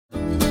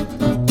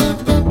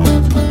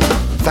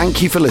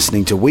Thank you for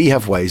listening to We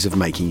Have Ways of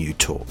Making You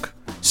Talk.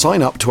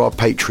 Sign up to our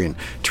Patreon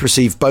to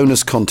receive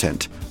bonus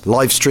content,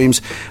 live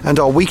streams, and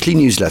our weekly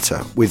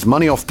newsletter with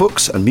money off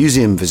books and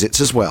museum visits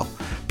as well,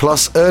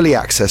 plus early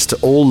access to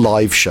all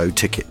live show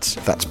tickets.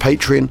 That's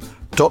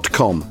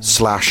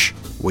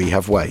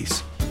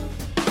patreon.com/wehaveways.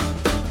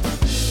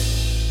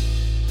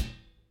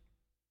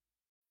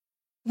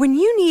 When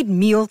you need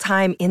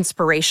mealtime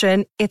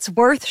inspiration, it's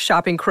worth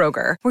shopping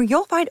Kroger, where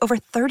you'll find over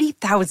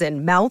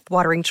 30,000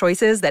 mouth-watering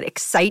choices that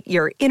excite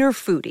your inner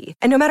foodie.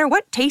 And no matter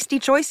what tasty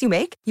choice you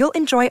make, you'll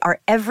enjoy our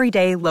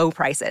everyday low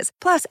prices,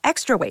 plus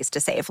extra ways to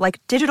save,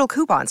 like digital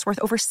coupons worth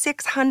over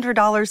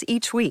 $600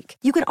 each week.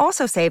 You can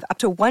also save up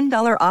to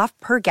 $1 off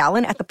per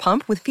gallon at the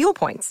pump with fuel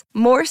points.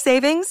 More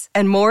savings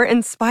and more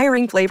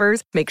inspiring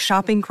flavors make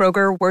shopping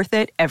Kroger worth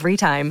it every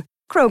time.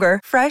 Kroger,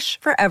 fresh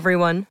for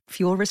everyone.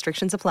 Fuel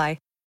restrictions apply.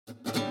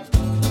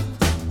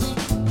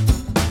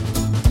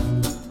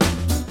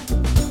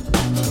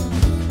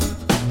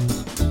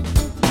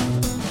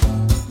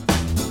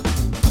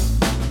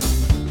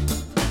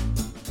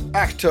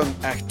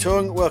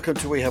 Achtung. Welcome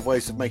to We Have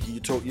Ways of Making You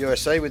Talk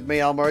USA with me,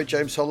 Al Murray,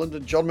 James Holland,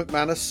 and John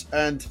McManus.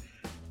 And,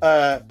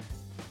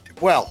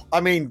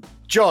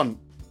 John,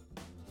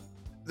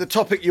 the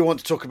topic you want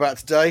to talk about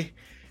today,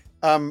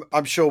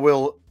 I'm sure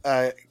we'll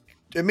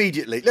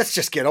immediately, let's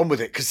just get on with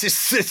it, because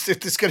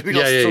there's going to be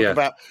lots to talk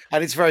about.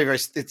 And it's very, very,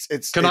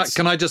 Can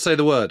I just say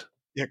the word?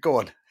 Yeah, go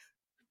on.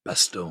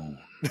 Baston.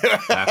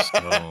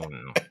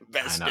 Baston.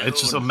 I know.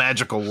 It's just a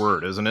magical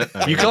word, isn't it?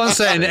 You can't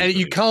say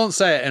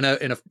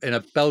it in a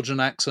Belgian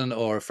accent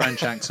or a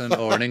French accent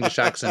or an English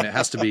accent. It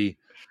has to be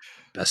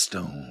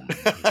Baston.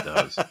 It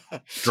does.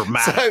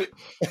 Dramatic.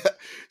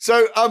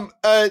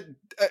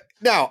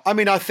 Now,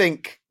 I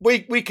think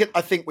we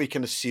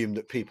can assume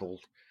that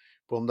people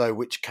will know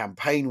which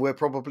campaign we're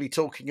probably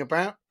talking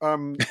about.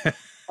 No.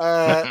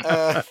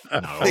 But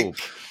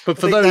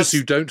for those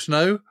who don't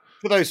know,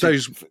 for those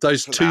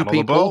two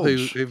people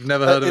who've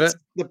never heard of it,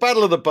 the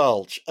Battle of the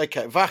Bulge.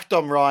 Okay, Wacht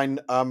am Rhein.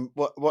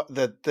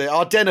 The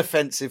Ardennes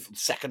offensive,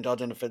 second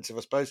Ardennes offensive,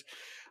 I suppose.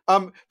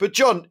 But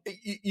John,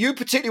 you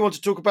particularly want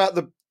to talk about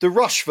the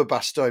rush for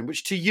Bastogne,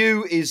 which to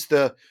you is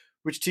the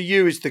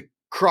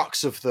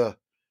crux of the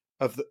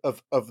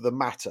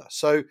matter.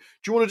 So, do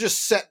you want to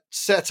just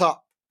set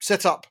up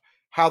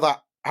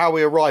how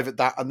we arrive at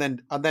that, and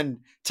then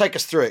take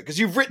us through it, because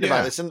you've written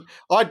about this, and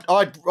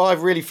I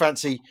really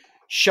fancy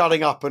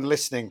shutting up and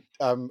listening.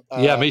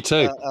 Me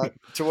too.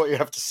 To what you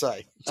have to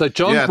say. So,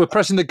 John, we're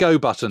pressing the go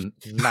button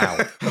now.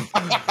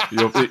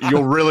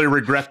 You'll really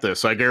regret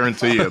this, I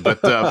guarantee you.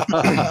 But I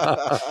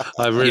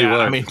really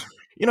will.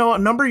 A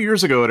number of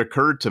years ago, it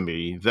occurred to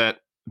me that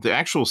the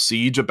actual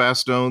siege of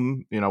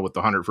Bastogne, with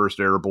the 101st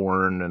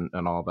Airborne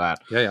and all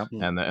that,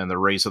 and the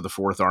race of the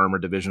 4th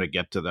Armored Division to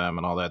get to them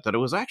and all that it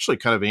was actually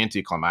kind of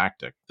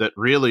anticlimactic. That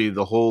really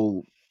the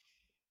whole,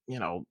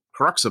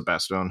 crux of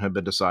Bastogne had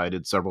been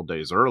decided several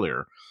days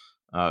earlier.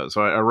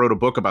 So I wrote a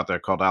book about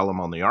that called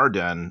Alamo and the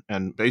Ardennes,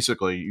 and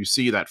basically you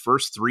see that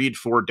first 3 to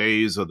 4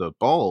 days of the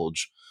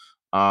Bulge,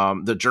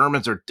 the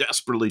Germans are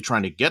desperately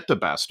trying to get to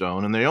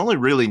Bastogne, and they only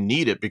really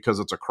need it because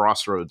it's a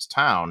crossroads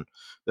town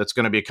that's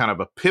going to be kind of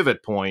a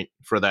pivot point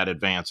for that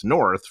advance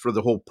north, for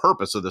the whole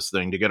purpose of this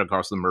thing, to get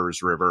across the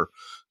Meuse River,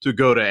 to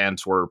go to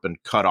Antwerp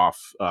and cut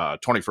off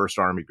 21st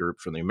Army Group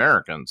from the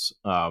Americans.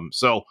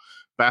 So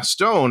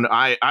Bastogne,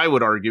 I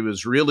would argue,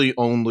 is really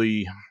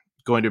only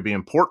going to be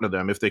important to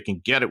them if they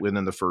can get it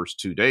within the first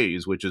 2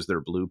 days, which is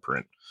their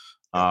blueprint.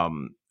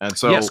 And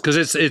so, yes,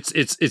 because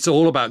it's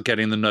all about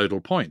getting the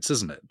nodal points,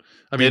 isn't it?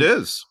 I mean, it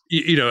is.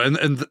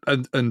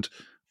 And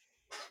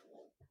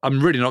I'm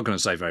really not going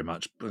to say very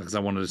much because I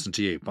want to listen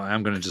to you, but I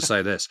am going to just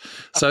say this.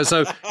 So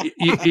when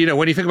you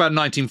think about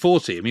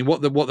 1940, I mean,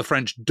 what the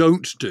French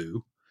don't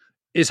do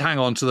is hang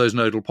on to those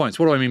nodal points.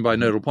 What do I mean by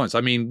nodal points?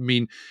 I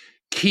mean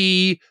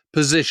key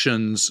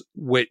positions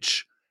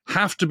which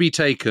have to be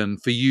taken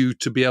for you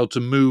to be able to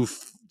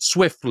move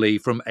swiftly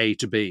from A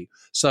to B.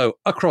 So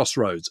a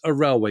crossroads, a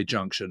railway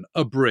junction,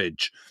 a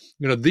bridge,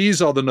 these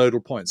are the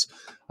nodal points.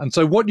 And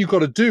so what you've got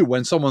to do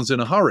when someone's in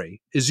a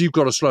hurry is you've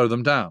got to slow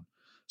them down.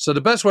 So the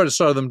best way to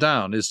slow them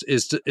down is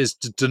to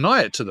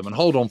deny it to them and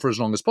hold on for as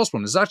long as possible.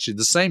 And it's actually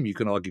the same, you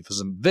can argue, for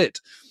St. Vith,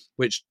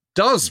 which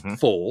does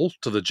fall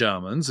to the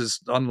Germans.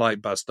 It's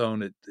unlike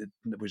Bastogne,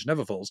 which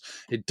never falls.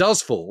 It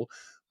does fall.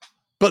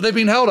 But they've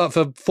been held up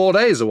for 4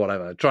 days or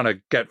whatever, trying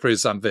to get through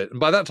St. Vith. And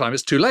by that time,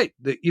 it's too late.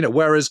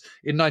 Whereas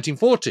in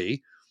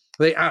 1940,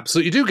 they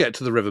absolutely do get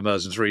to the River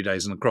Meuse in 3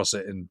 days and cross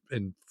it in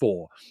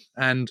 4,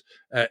 and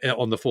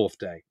on the 4th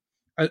day.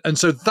 And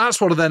so that's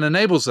what then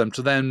enables them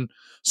to then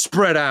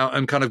spread out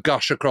and kind of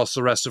gush across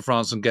the rest of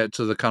France and get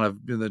to the kind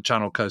of the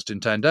Channel coast in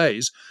 10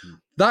 days.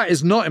 That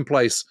is not in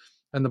place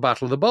in the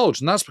Battle of the Bulge.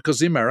 And that's because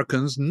the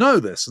Americans know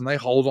this and they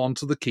hold on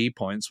to the key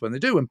points when they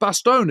do. And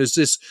Bastogne is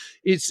this,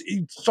 it's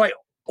like,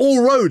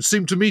 all roads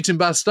seem to meet in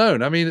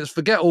Bastogne. I mean, it's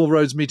forget all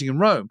roads meeting in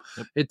Rome.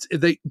 Yep.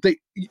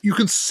 You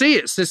can see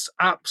it's this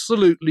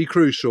absolutely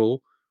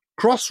crucial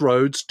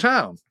crossroads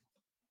town.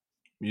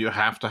 You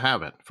have to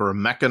have it for a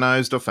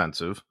mechanized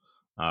offensive.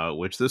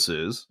 which this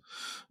is,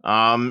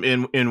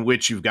 in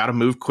which you've got to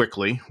move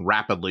quickly,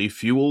 rapidly.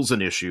 Fuel's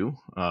an issue.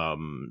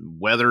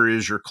 Weather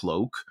is your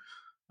cloak.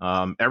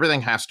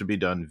 Everything has to be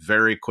done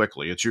very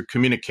quickly. It's your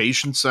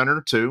communication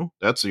center, too.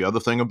 That's the other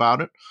thing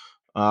about it.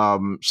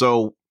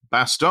 So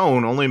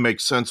Bastogne only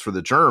makes sense for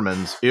the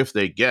Germans if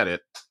they get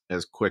it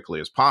as quickly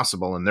as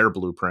possible, and their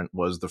blueprint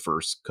was the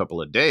first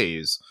couple of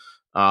days.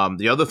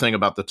 The other thing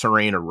about the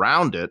terrain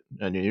around it,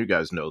 and you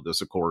guys know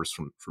this, of course,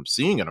 from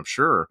seeing it, I'm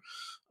sure,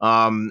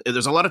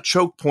 there's a lot of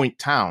choke point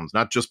towns,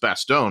 not just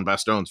Bastogne.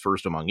 Bastogne's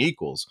first among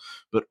equals,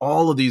 but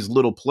all of these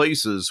little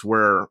places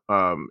where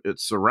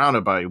it's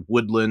surrounded by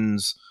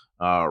woodlands,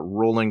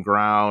 rolling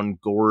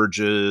ground,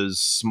 gorges,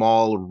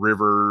 small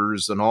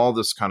rivers, and all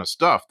this kind of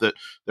stuff that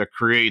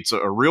creates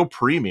a real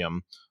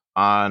premium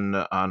on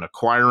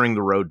acquiring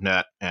the road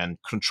net and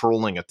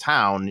controlling a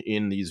town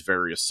in these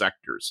various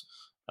sectors.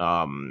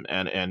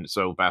 And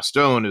so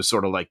Bastogne is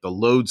sort of like the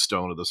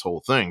lodestone of this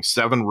whole thing.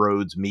 7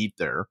 roads meet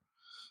there.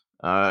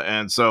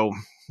 And so,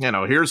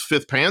 here's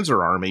 5th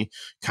Panzer Army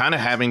kind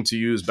of having to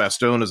use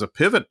Bastogne as a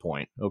pivot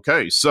point.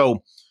 Okay,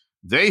 so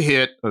they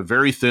hit a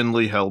very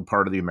thinly held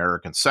part of the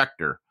American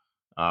sector.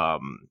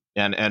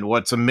 And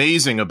what's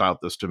amazing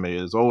about this to me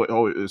is,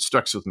 it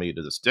sticks with me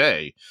to this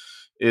day,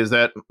 is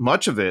that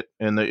much of it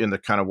in the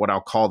kind of what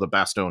I'll call the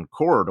Bastogne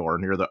corridor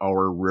near the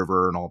Our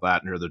River and all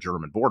that near the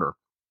German border,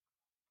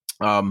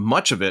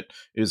 much of it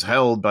is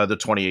held by the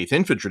 28th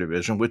Infantry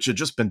Division, which had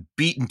just been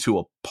beaten to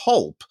a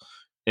pulp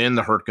in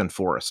the Hurtgen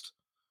Forest.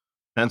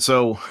 And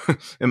so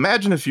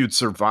imagine if you'd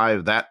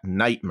survived that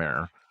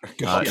nightmare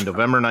in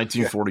November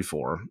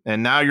 1944,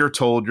 and now you're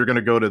told you're going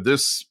to go to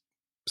this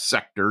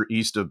sector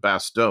east of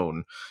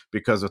Bastogne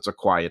because it's a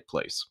quiet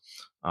place.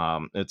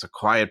 It's a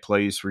quiet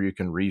place where you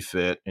can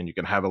refit and you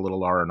can have a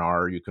little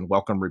R&R, you can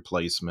welcome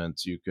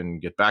replacements, you can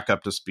get back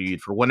up to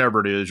speed for whenever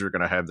it is you're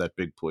going to have that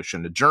big push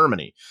into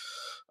Germany.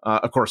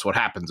 Of course, what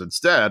happens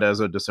instead, as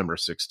of December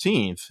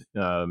 16th,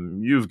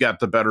 you've got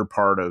the better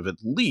part of at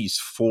least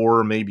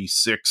 4, maybe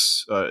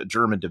 6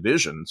 German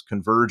divisions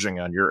converging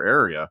on your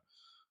area.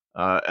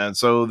 And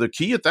so the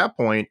key at that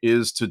point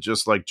is to,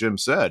 just like Jim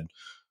said,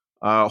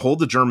 hold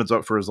the Germans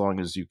up for as long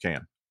as you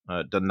can.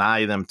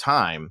 Deny them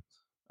time,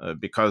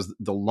 because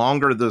the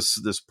longer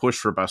this push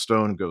for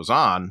Bastogne goes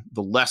on,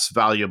 the less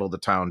valuable the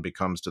town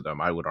becomes to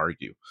them, I would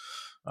argue.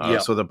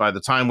 So that by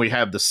the time we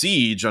have the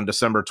siege on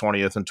December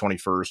 20th and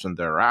 21st and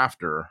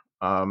thereafter,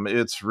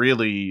 it's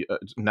really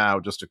now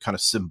just a kind of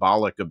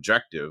symbolic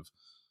objective,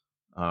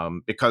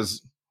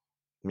 because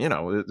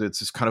it's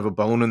just kind of a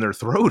bone in their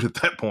throat at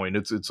that point.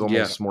 It's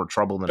almost more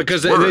trouble than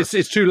because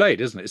it's too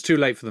late, isn't it? It's too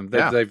late for them.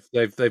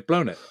 They've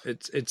blown it.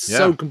 It's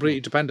so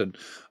completely dependent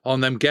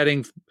on them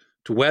getting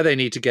to where they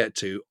need to get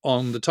to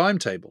on the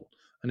timetable.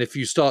 And if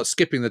you start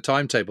skipping the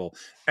timetable,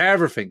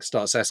 everything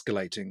starts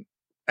escalating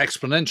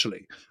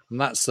exponentially,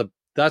 and that's the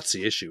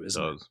issue,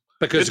 isn't it?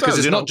 Because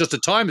it's not just the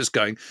time that's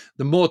going.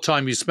 The more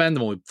time you spend,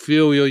 the more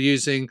fuel you're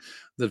using,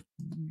 the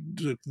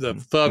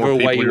further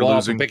away you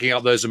are from picking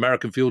up those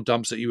American fuel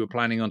dumps that you were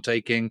planning on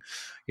taking.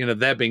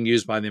 They're being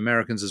used by the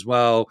Americans as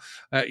well.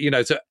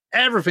 So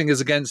everything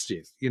is against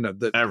you.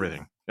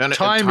 Everything. And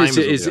time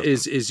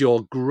is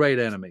your great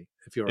enemy.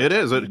 If you're it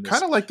is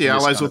kind of like the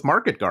Allies with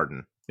Market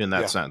Garden in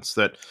that sense.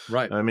 That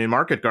right. I mean,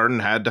 Market Garden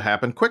had to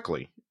happen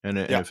quickly. And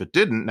if it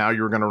didn't, now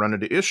you were going to run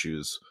into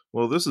issues.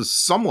 Well, this is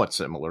somewhat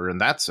similar in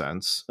that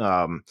sense.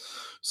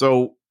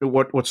 So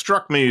what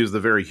struck me is the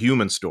very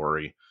human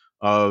story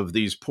of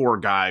these poor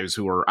guys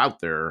who are out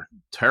there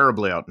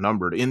terribly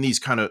outnumbered in these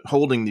kind of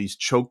holding these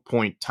choke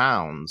point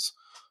towns.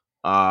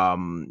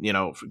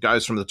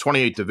 Guys from the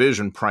 28th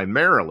Division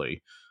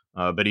primarily.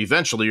 But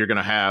eventually you're going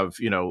to have,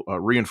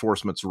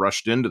 reinforcements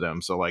rushed into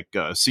them. So like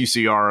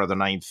CCR of the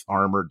 9th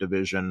Armored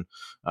Division,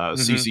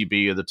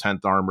 CCB of the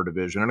 10th Armored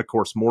Division, and of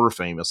course, more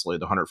famously,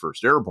 the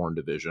 101st Airborne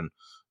Division.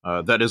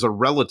 That is a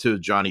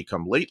relative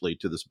Johnny-come-lately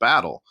to this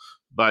battle.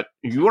 But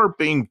you are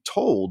being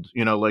told,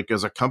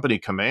 as a company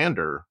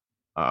commander,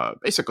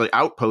 basically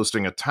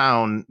outposting a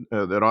town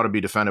that ought to be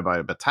defended by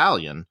a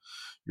battalion,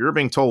 you're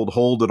being told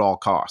hold at all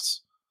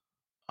costs.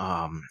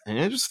 And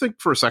I just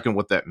think for a second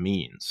what that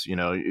means.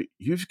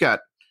 You've got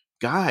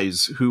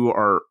guys who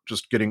are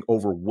just getting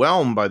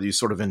overwhelmed by these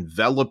sort of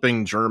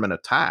enveloping German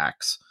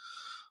attacks.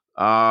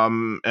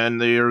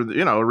 And they're,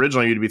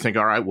 originally you'd be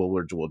thinking, all right, well,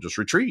 we'll just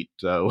retreat.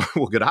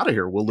 We'll get out of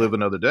here. We'll live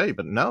another day.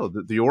 But no,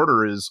 the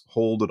order is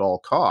hold at all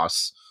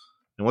costs.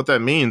 And what that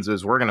means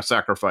is we're going to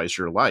sacrifice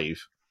your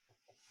life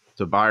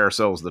to buy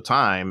ourselves the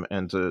time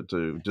and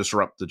to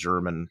disrupt the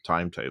German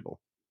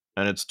timetable.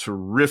 And it's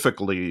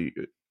terrifically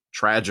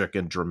tragic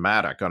and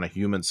dramatic on a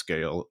human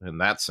scale in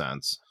that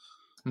sense.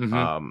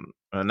 And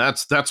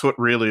that's what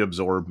really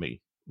absorbed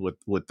me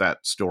with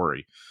that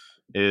story,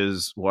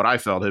 is what I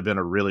felt had been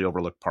a really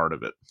overlooked part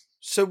of it.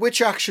 So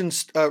which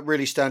actions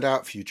really stand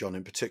out for you, John,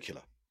 in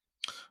particular?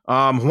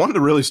 One that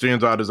really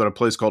stands out is at a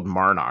place called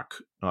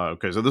Marnock.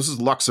 So this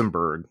is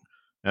Luxembourg.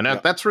 And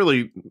that's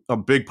really a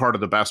big part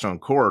of the Bastogne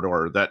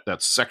corridor,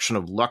 that section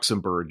of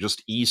Luxembourg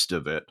just east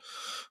of it.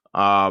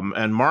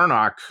 And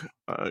Marnock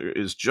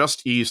is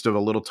just east of a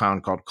little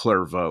town called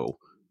Clairvaux.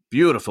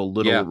 Beautiful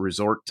little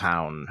resort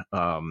town,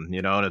 and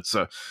it's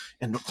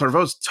and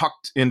Clairvault's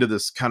tucked into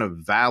this kind of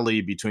valley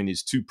between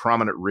these two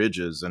prominent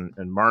ridges, and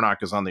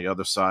Marnock is on the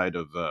other side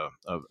of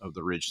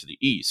the ridge to the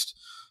east.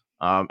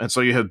 And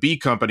so you have B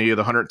Company of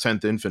the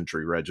 110th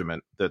Infantry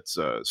Regiment that's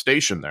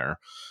stationed there.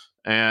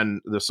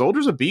 And the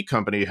soldiers of B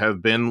Company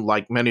have been,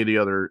 like many of the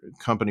other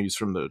companies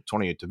from the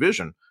 28th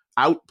Division,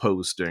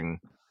 outposting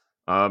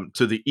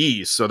to the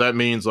east. So that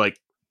means like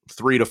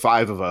 3 to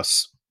 5 of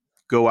us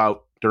go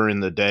out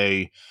during the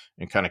day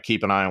and kind of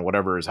keep an eye on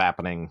whatever is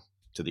happening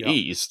to the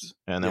east.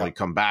 And then we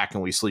come back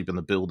and we sleep in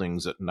the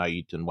buildings at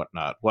night and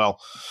whatnot. Well,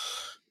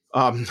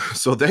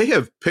 so they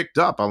have picked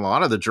up a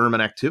lot of the German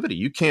activity.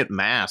 You can't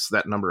mass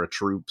that number of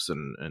troops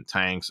and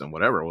tanks and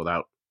whatever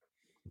without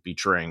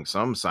betraying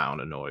some sound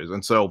and noise.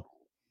 And so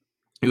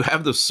you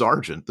have this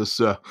sergeant,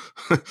 this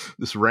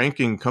this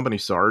ranking company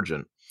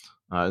sergeant.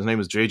 His name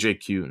is J.J.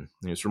 Kuhn.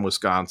 He's from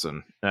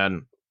Wisconsin.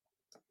 And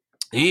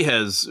he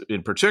has,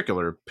 in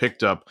particular,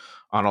 picked up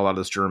on a lot of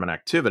this German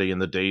activity in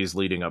the days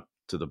leading up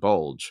to the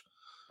Bulge.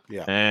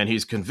 Yeah. And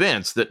he's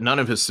convinced that none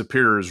of his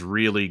superiors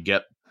really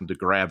get the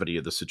gravity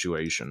of the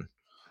situation.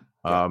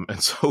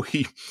 And so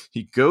he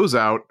goes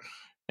out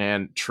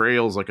and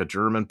trails like a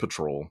German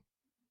patrol.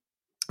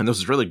 And this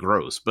is really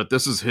gross, but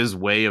this is his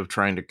way of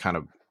trying to kind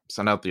of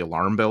send out the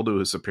alarm bell to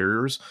his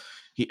superiors.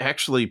 He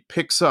actually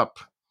picks up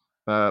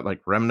like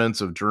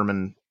remnants of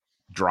German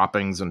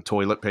droppings and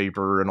toilet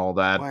paper and all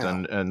that,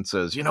 and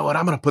says, you know what,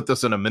 I'm going to put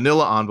this in a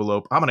manila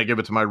envelope. I'm going to give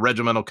it to my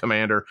regimental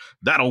commander.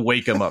 That'll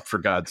wake him up, for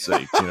God's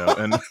sake.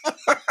 And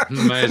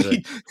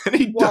amazing. And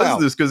he does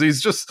this because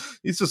he's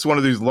just one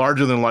of these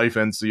larger than life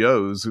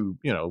NCOs who,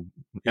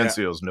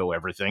 NCOs know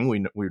everything. We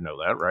know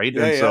that, right?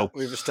 Yeah, and so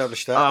we've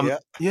established that.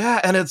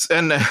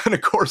 And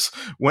of course,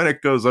 when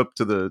it goes up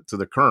to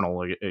the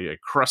colonel, a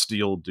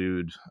crusty old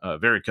dude,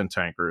 very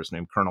cantankerous,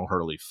 named Colonel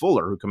Hurley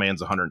Fuller, who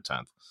commands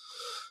 110th.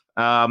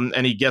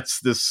 And he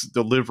gets this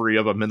delivery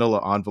of a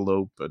manila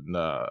envelope, and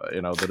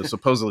that is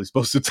supposedly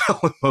supposed to tell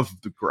him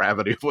of the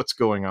gravity of what's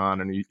going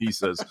on. And he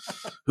says,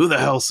 "Who the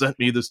hell sent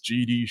me this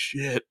GD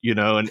shit?"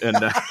 And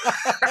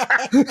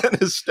and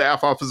his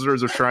staff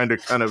officers are trying to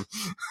kind of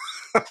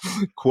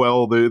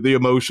quell the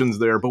emotions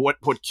there. But what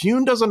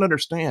Kuhn doesn't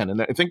understand,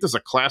 and I think this is a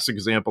classic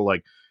example,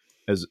 like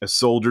as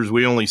soldiers,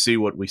 we only see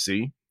what we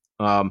see.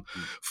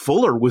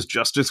 Fuller was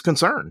just as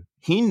concerned.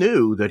 He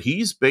knew that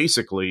he's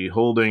basically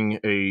holding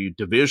a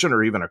division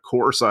or even a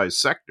corps-sized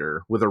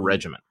sector with a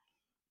regiment.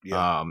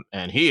 Yeah.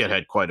 And he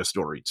had quite a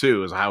story,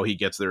 too, as how he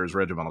gets there as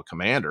regimental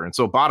commander. And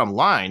so bottom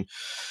line,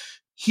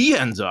 he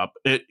ends up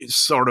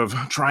sort of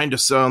trying to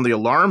sound the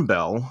alarm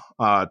bell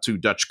to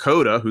Dutch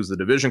Coda, who's the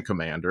division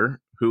commander,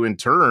 who in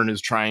turn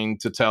is trying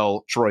to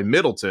tell Troy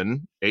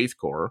Middleton, 8th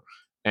Corps,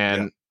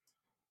 and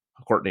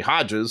Courtney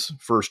Hodges,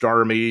 1st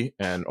Army,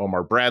 and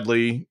Omar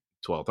Bradley,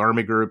 12th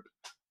Army Group.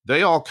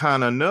 They all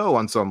kind of know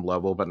on some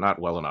level, but not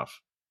well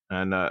enough.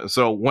 And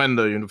so when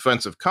the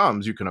offensive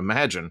comes, you can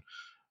imagine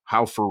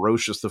how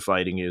ferocious the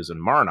fighting is in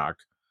Marnock,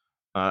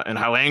 and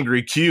how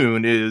angry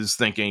Kuhn is,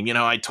 thinking,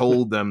 I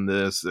told them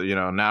this,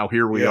 now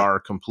here we are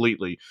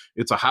completely.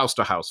 It's a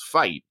house-to-house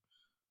fight,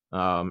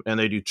 and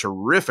they do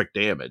terrific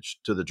damage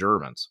to the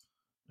Germans.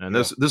 And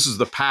this is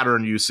the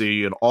pattern you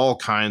see in all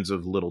kinds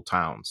of little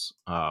towns,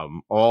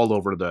 all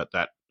over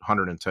that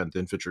 110th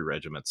Infantry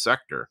Regiment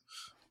sector.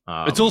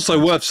 It's also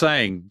worth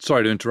saying,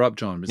 sorry to interrupt,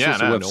 John, but it's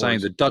also worth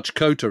saying that Dutch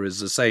Coter is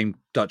the same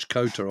Dutch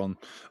Coter on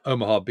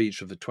Omaha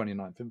Beach of the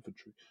 29th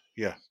Infantry.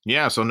 Yeah.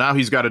 Yeah, so now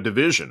he's got a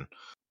division.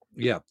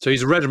 Yeah, so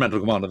he's a regimental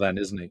commander then,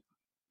 isn't he?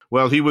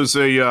 Well, he was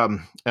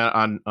on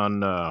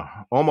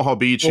Omaha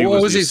Beach. He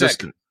was the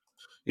assistant.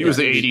 He was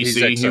the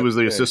ADC. He was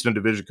the assistant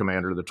division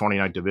commander of the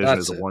 29th Division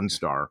as a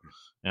 1-star.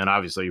 And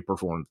obviously he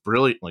performed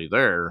brilliantly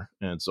there.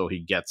 And so he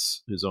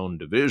gets his own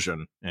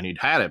division, and he'd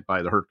had it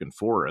by the Hurtgen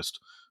Forest.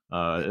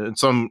 And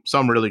some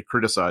really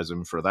criticize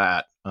him for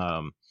that.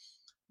 I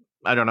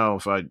don't know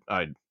if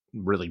I'd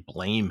really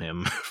blame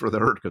him for the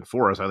Hurtgen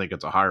Forest. I think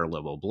it's a higher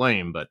level of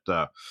blame, but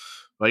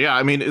yeah,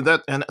 I mean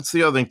that's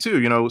the other thing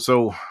too.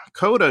 So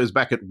Coda is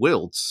back at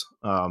Wiltz,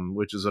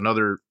 which is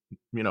another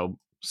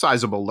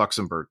sizable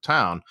Luxembourg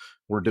town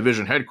where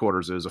division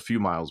headquarters is a few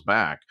miles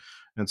back,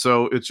 and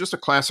so it's just a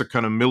classic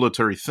kind of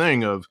military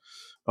thing of,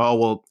 oh,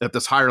 well, at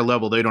this higher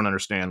level, they don't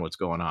understand what's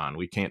going on.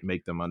 We can't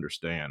make them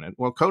understand. And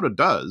well, Coda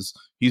does.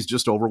 He's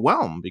just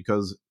overwhelmed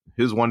because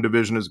his one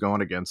division is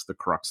going against the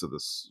crux of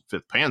this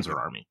 5th Panzer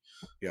Army,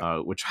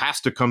 which has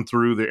to come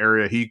through the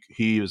area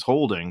he is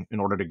holding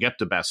in order to get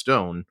to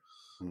Bastogne,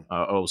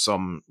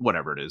 some,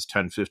 whatever it is,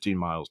 10, 15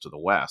 miles to the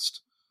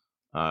west.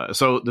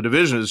 So the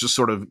division is just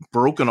sort of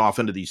broken off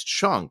into these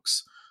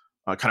chunks,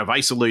 kind of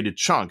isolated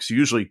chunks,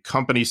 usually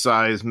company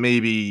size,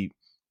 maybe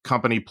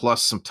company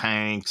plus some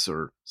tanks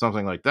or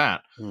something like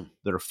that,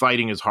 that are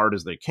fighting as hard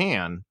as they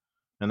can.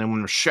 And then when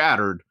they're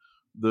shattered,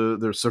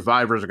 the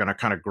survivors are going to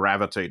kind of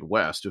gravitate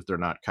west if they're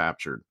not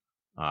captured.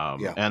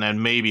 And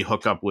then maybe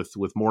hook up with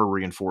more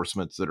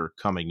reinforcements that are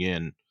coming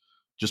in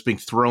just being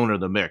thrown into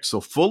the mix.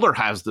 So Fuller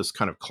has this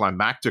kind of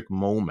climactic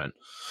moment.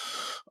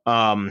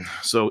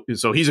 So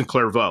he's in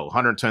Clairvaux,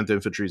 110th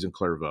Infantry is in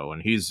Clairvaux,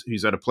 and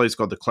he's at a place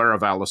called the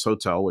Clairvaux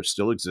Hotel, which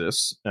still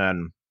exists,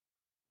 and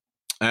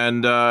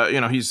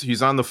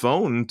he's on the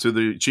phone to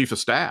the chief of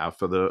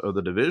staff of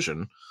the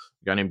division,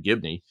 a guy named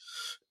Gibney,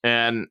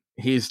 and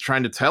he's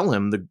trying to tell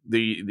him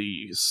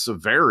the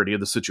severity of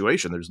the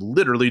situation. There's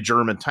literally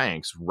German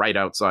tanks right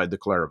outside the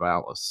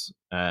Clairvaux,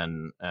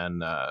 and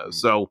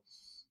so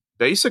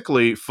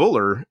basically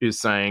Fuller is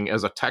saying,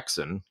 as a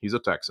Texan, he's a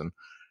Texan.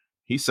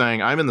 He's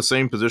saying, I'm in the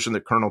same position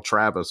that Colonel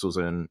Travis was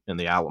in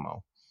the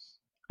Alamo.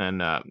 And,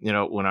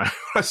 when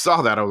I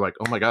saw that, I was like,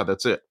 oh, my God,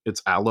 that's it.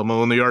 It's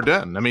Alamo in the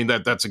Ardennes. I mean,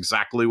 that's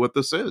exactly what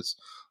this is.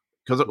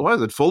 Because it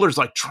was. And Fuller's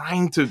like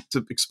trying to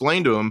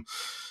explain to him.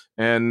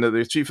 And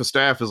the chief of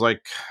staff is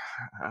like,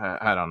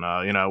 I don't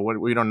know.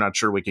 We're not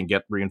sure we can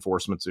get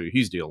reinforcements.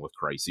 He's dealing with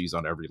crises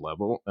on every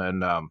level.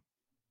 And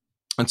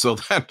so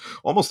then,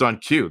 almost on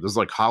cue, this is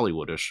like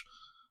Hollywoodish.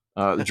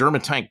 The German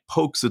tank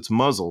pokes its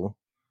muzzle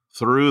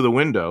through the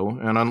window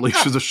and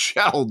unleashes a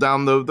shell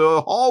down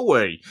the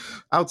hallway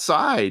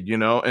outside,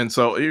 and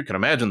so you can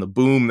imagine the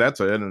boom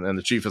that's it. And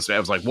the chief of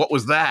staff is like, what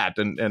was that?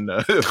 And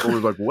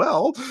Fuller's like,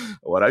 well,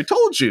 what I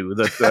told you,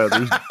 that there's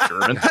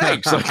German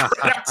tanks like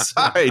right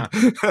outside.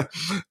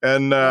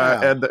 And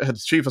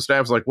the chief of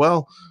staff is like,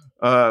 well,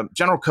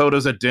 General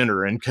Coda's at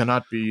dinner and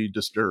cannot be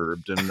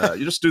disturbed, and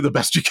you just do the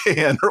best you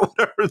can or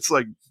whatever. It's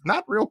like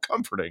not real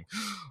comforting.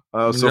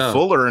 So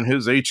Fuller and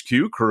his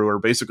HQ crew are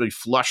basically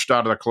flushed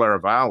out of the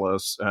Clairvaux,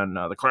 and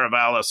the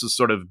Clairvaux is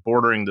sort of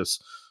bordering this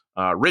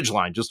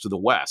ridgeline just to the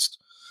west.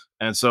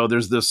 And so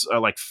there's this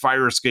like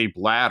fire escape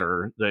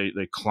ladder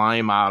they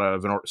climb out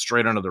of and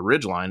straight under the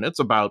ridgeline. It's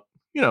about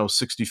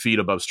 60 feet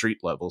above street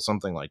level,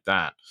 something like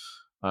that.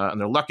 And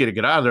they're lucky to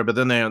get out of there, but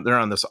then they're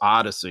on this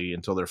odyssey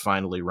until they're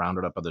finally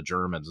rounded up by the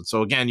Germans. And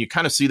so again, you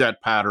kind of see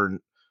that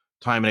pattern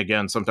time and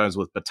again, sometimes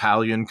with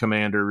battalion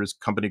commanders,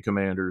 company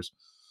commanders,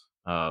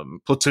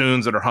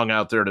 platoons that are hung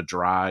out there to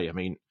dry. I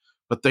mean,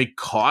 but they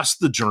cost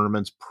the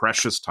Germans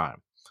precious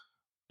time,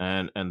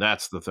 and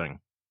that's the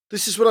thing.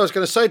 This is what I was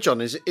going to say,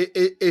 John.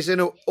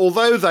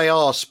 Although they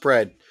are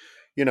spread,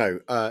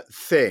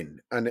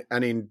 thin,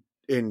 and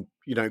in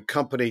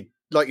company,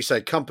 like you say,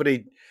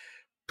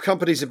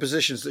 companies in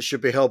positions that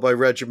should be held by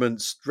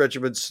regiments, up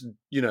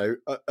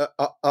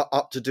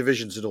to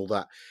divisions and all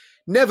that.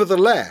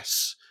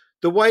 Nevertheless,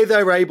 the way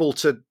they're able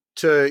to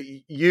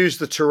use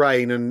the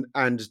terrain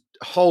and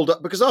hold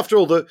up, because after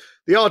all, the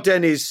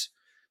Ardennes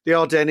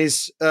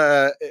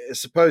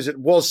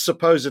was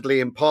supposedly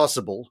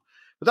impassable,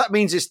 but that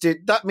means it's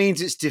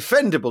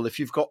defendable if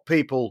you've got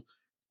people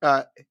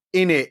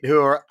in it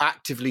who are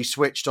actively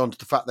switched on to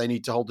the fact they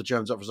need to hold the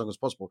Germans up for as long as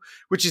possible,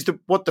 which is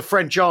what the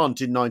French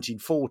aren't in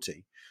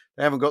 1940.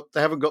 They haven't got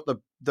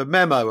the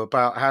memo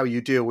about how you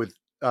deal with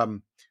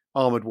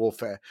armored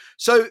warfare.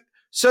 So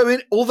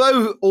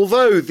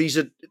although these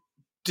are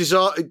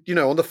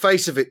on the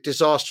face of it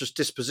disastrous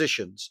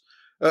dispositions,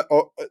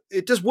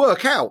 it does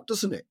work out,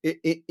 doesn't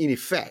it? In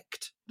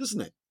effect,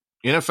 doesn't it?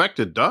 In effect,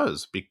 it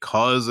does,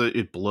 because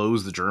it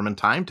blows the German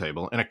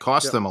timetable, and it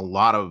costs them a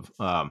lot of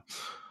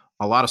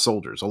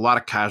soldiers, a lot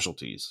of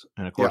casualties,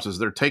 and of course, as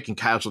they're taking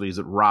casualties,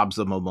 it robs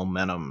them of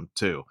momentum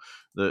too.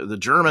 The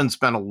Germans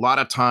spent a lot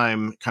of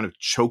time kind of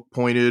choke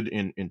pointed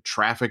in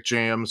traffic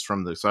jams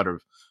from the sort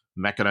of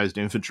mechanized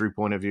infantry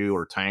point of view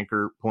or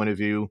tanker point of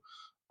view.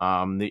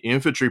 The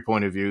infantry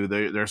point of view,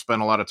 they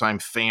spent a lot of time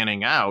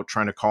fanning out,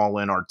 trying to call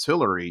in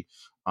artillery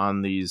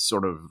on these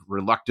sort of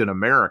reluctant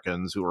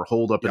Americans who are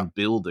holed up in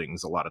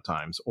buildings a lot of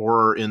times,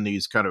 or in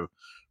these kind of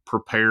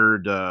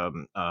prepared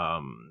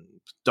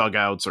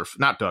dugouts, or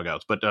not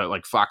dugouts, but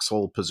like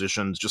foxhole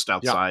positions just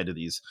outside of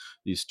these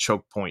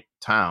choke point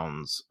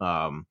towns.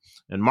 And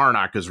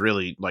Marnock is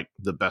really like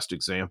the best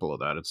example of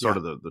that. It's sort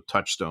of the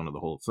touchstone of the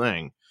whole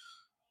thing.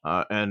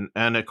 And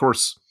of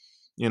course,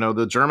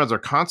 the Germans are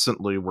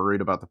constantly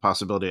worried about the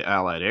possibility of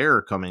Allied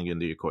air coming in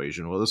the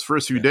equation. Well, this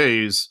first few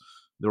days,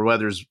 the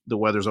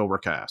weather's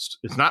overcast.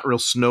 It's not real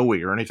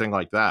snowy or anything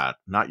like that,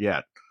 not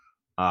yet.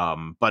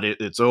 But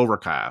it's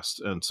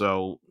overcast, and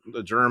so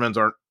the Germans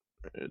aren't.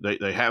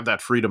 They have that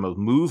freedom of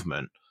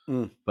movement,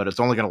 but it's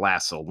only going to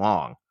last so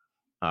long.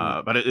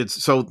 But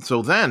it's so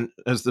then,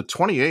 as the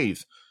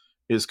 28th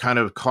is kind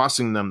of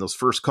costing them those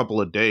first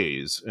couple of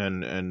days,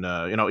 and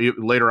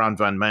later on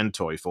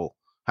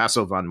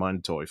Hasso von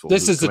Manteuffel.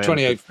 This is the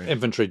 28th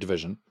Infantry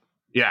Division.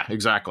 Yeah,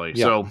 exactly.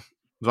 Yeah. So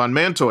von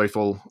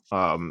Manteuffel,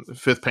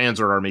 5th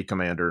Panzer Army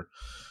commander,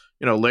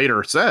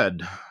 later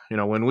said,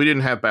 when we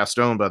didn't have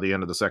Bastogne by the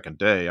end of the second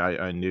day,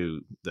 I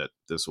knew that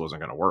this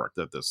wasn't going to work,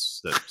 that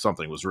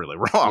something was really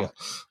wrong.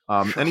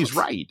 And he's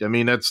right. I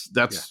mean,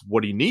 that's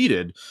what he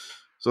needed.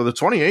 So the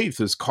 28th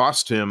it's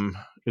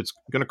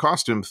going to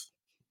cost him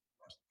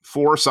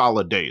 4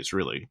 solid days,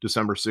 really,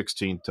 December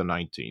 16th to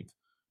 19th.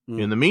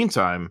 In the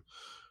meantime,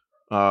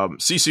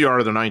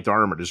 CCR, the 9th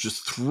Armored, is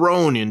just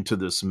thrown into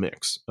this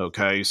mix.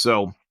 Okay,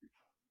 so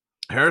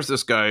here's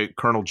this guy,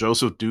 Colonel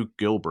Joseph Duke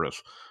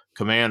Gilbreth,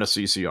 command of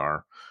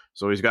CCR.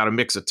 So he's got a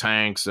mix of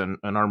tanks and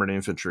armored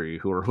infantry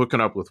who are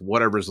hooking up with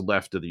whatever's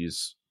left of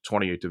these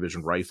 28th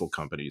Division rifle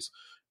companies.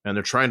 And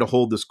they're trying to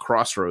hold this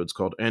crossroads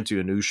called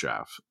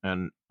Antianushav.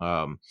 And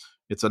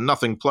it's a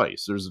nothing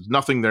place. There's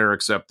nothing there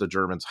except the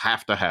Germans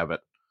have to have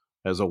it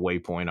as a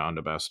waypoint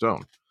onto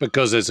Bastogne.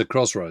 Because it's a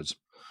crossroads.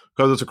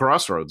 Because it's a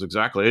crossroads,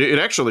 exactly.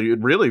 It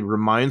really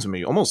reminds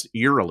me almost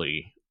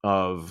eerily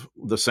of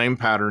the same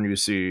pattern you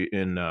see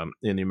in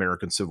the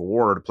American Civil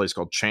War at a place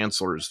called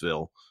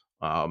Chancellorsville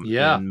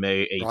in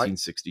May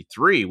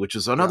 1863, which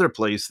is another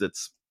place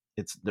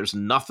there's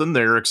nothing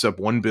there except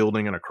one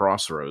building and a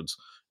crossroads,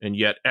 and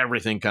yet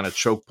everything kind of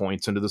choke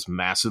points into this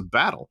massive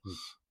battle.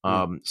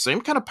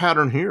 Same kind of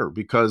pattern here,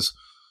 because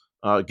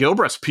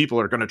Gilbreth's people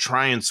are going to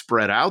try and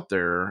spread out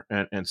there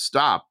and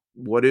stop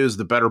what is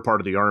the better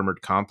part of the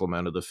armored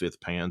complement of the 5th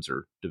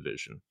Panzer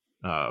Division,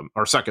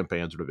 or 2nd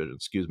Panzer Division,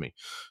 excuse me.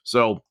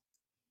 So,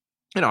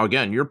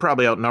 again, you're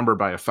probably outnumbered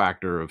by a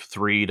factor of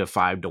 3 to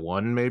 5 to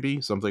 1,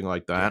 maybe something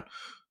like that. Yeah.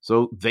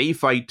 So they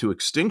fight to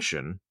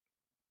extinction,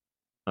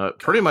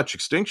 pretty much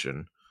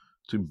extinction,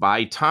 to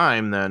buy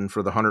time then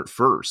for the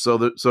 101st. So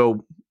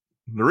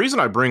the reason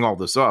I bring all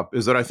this up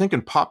is that I think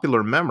in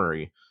popular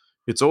memory,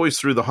 it's always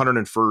through the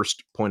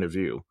 101st point of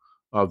view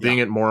of being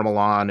at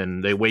Mormillon,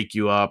 and they wake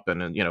you up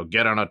and,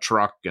 get on a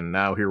truck, and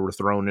now here we're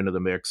thrown into the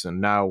mix, and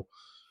now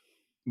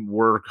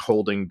we're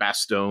holding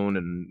Bastogne,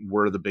 and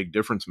we're the big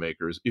difference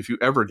makers. If you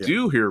ever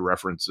do hear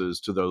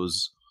references to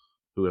those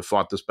who have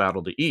fought this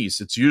battle to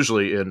East, it's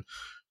usually in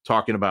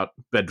talking about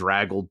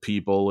bedraggled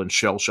people and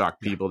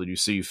shell-shocked people that you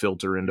see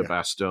filter into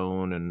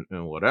Bastogne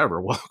and whatever.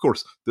 Well, of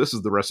course, this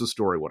is the rest of the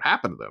story, what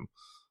happened to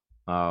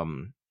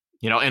them.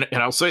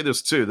 And I'll say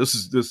this too, this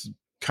is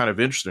kind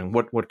of interesting.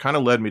 What kind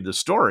of led me to the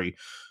story,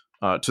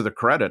 to the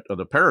credit of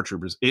the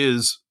paratroopers,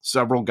 is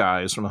several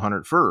guys from the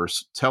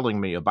 101st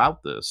telling me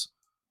about this,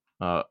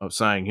 of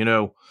saying,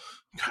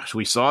 gosh,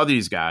 we saw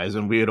these guys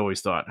and we had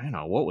always thought,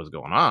 what was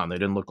going on? They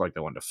didn't look like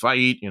they wanted to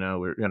fight. In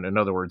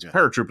other words,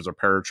 paratroopers are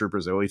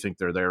paratroopers. They always think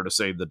they're there to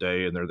save the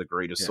day and they're the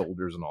greatest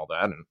soldiers and all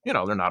that. And,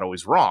 they're not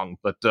always wrong.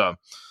 But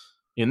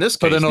in this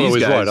case, they're not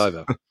always right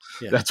either.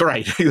 That's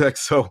right.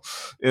 So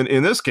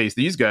in this case,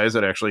 these guys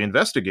had actually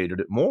investigated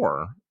it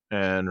more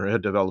and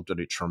had developed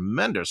a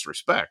tremendous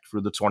respect for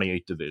the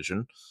 28th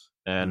Division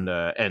and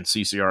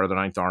CCR, the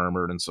 9th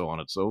Armored, and so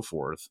on and so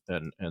forth,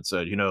 and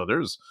said,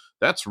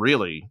 that's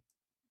really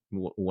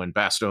when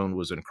Bastogne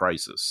was in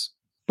crisis.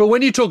 But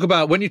when you talk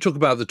about the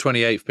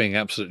 28th being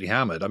absolutely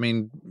hammered, I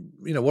mean,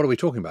 what are we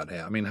talking about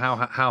here? I mean,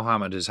 how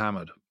hammered is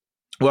hammered?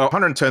 Well,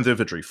 110th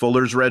Infantry,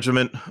 Fuller's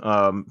regiment,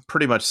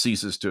 pretty much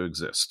ceases to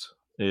exist.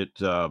 It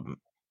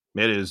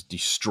is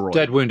destroyed.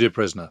 Dead, wounded,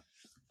 prisoner.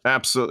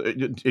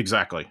 Absolutely,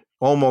 exactly.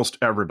 Almost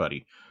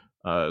everybody.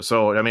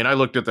 So, I mean, I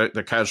looked at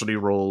the casualty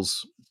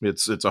rolls.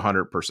 It's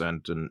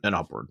 100% and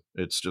upward.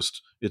 It's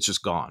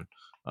just gone.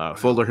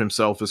 Fuller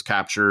himself is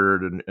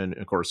captured, and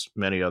of course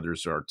many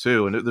others are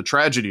too. And the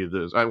tragedy of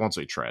this, I won't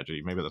say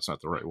tragedy, maybe that's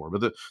not the right word,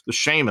 but the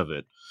shame of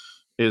it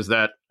is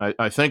that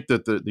I think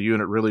that the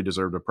unit really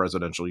deserved a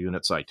presidential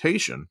unit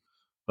citation.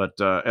 But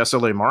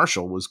SLA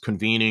Marshall was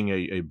convening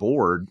a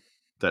board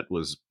that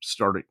was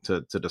starting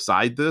to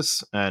decide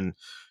this, and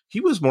he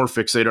was more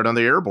fixated on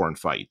the airborne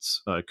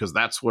fights, because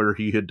that's where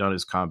he had done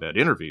his combat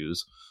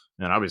interviews,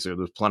 and obviously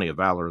there's plenty of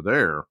valor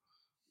there.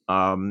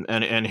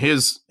 And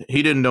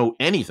he didn't know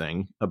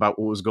anything about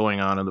what was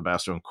going on in the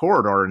Bastogne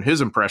corridor, and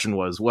his impression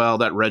was, well,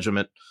 that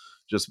regiment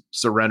just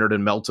surrendered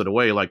and melted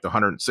away like the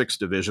 106th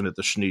Division at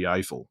the Schnee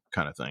Eifel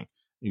kind of thing.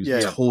 He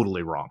was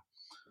totally wrong.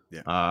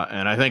 Yeah.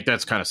 And I think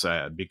that's kind of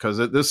sad, because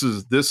this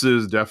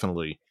is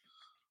definitely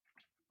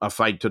a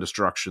fight to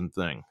destruction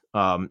thing.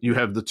 You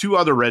have the two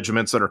other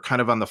regiments that are kind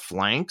of on the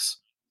flanks.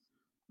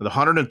 The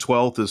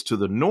 112th is to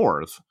the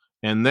north,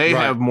 and they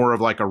have more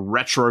of like a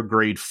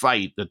retrograde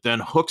fight that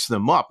then hooks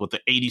them up with the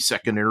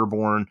 82nd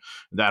Airborne,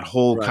 that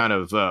whole kind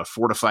of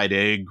fortified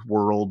egg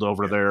world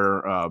over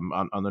there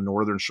on the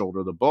northern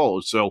shoulder of the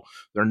bow. So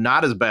they're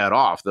not as bad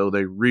off, though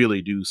they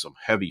really do some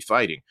heavy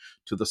fighting.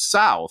 To the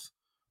south,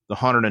 the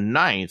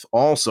 109th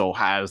also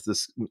has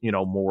this,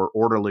 more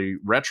orderly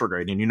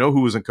retrograde. And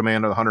who was in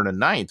command of the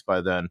 109th by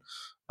then?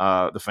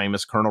 The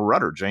famous Colonel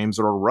Rudder, James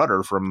Earl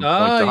Rudder from Point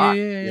du Hoc.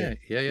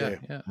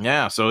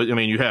 Yeah. So, I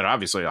mean, you had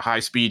obviously a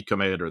high-speed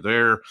commander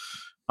there,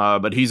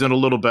 but he's in a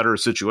little better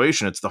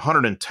situation. It's the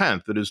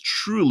 110th that is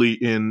truly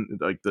in,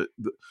 like,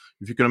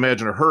 if you can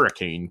imagine a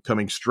hurricane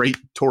coming straight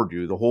toward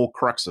you, the whole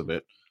crux of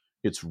it,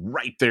 it's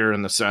right there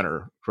in the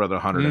center for the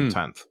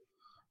 110th.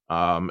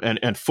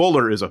 And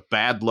Fuller is a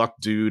bad luck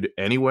dude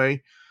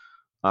anyway.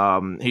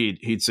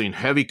 He'd seen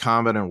heavy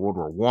combat in World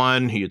War I.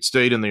 He had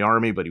stayed in the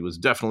army, but he was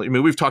definitely,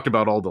 we've talked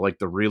about all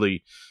the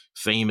really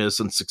famous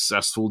and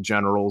successful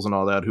generals and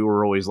all that, who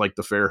were always like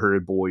the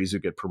fair-haired boys who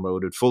get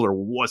promoted. Fuller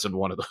wasn't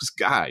one of those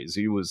guys.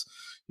 He was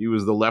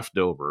the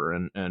leftover.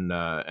 And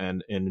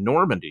in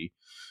Normandy,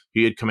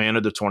 he had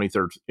commanded the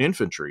 23rd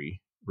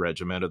Infantry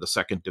Regiment of the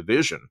 2nd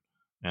Division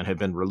and had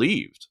been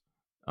relieved.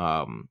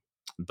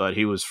 But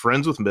he was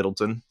friends with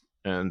Middleton,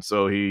 And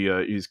so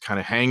he's kind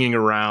of hanging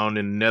around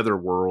in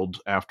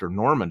Netherworld after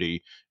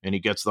Normandy, and he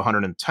gets the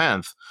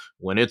 110th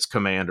when its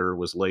commander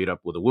was laid up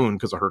with a wound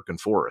because of Hurtgen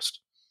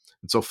Forest.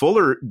 And so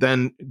Fuller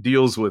then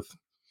deals with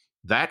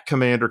that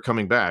commander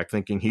coming back,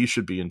 thinking he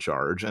should be in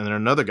charge, and then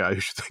another guy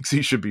who thinks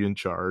he should be in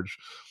charge,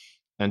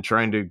 and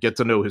trying to get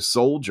to know his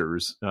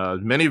soldiers.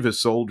 Many of his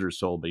soldiers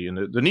told me,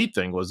 and the neat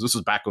thing was, this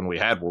is back when we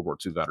had World War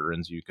II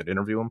veterans, you could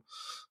interview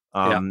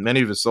them.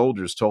 Many of his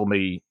soldiers told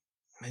me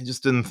they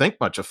just didn't think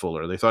much of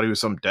Fuller. They thought he was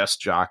some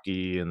desk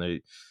jockey,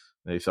 and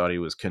they thought he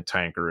was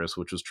cantankerous,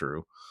 which was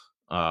true.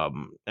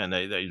 And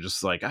they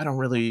just like, I don't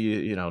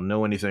really,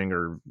 know anything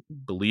or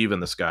believe in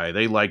this guy.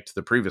 They liked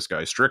the previous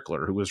guy,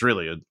 Strickler, who was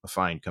really a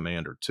fine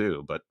commander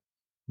too, but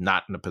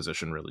not in a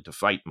position really to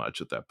fight much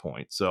at that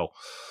point. So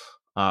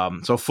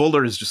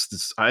Fuller is just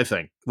this, I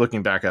think,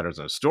 looking back at it as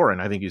a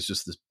historian, I think he's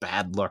just this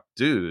bad luck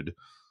dude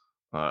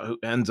who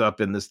ends up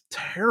in this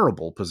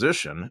terrible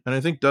position, and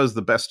I think does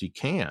the best he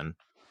can.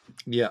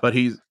 Yeah. But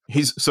he's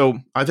so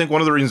I think one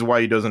of the reasons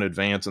why he doesn't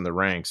advance in the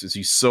ranks is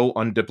he's so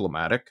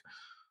undiplomatic.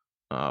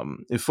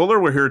 If Fuller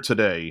were here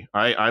today,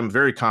 I'm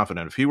very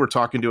confident if he were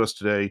talking to us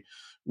today,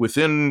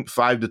 within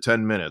 5 to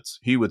 10 minutes,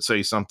 he would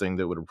say something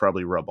that would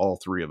probably rub all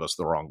three of us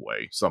the wrong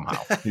way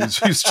somehow.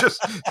 He's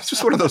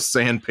just one of those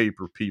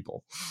sandpaper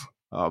people.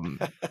 And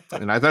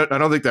I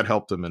don't think that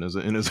helped him in his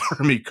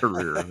army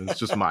career. It's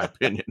just my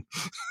opinion.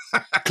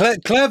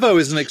 Clairvaux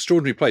is an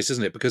extraordinary place,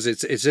 isn't it? Because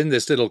it's in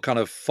this little kind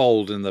of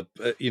fold in the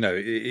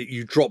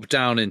you drop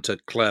down into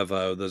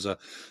Clairvaux. There's a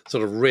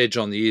sort of ridge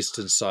on the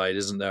eastern side,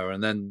 isn't there?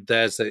 And then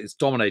it's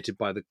dominated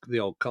by the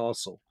old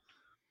castle.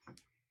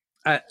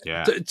 So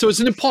it's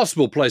an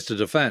impossible place to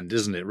defend,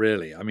 isn't it?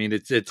 Really, I mean,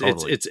 it's a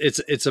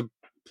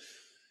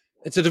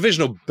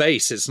divisional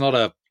base. It's not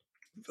a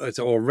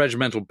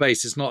regimental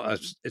base. It's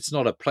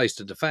not a place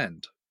to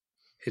defend.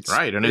 It's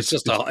right, and it's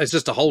just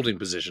a holding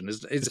position.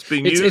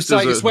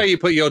 It's where you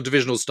put your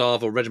divisional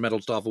staff or regimental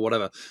staff or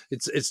whatever.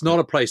 It's not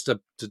a place to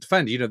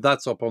defend.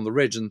 That's up on the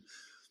ridge, and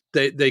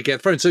they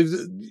get thrown. So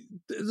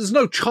there's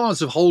no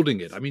chance of holding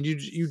it. I mean,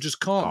 you just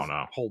can't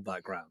hold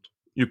that ground.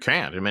 You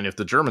can't. I mean, if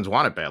the Germans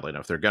want it badly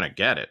enough, they're going to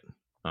get it.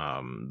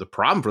 The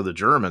problem for the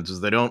Germans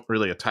is they don't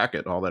really attack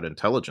it all that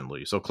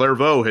intelligently. So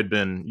Clairvaux had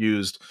been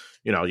used,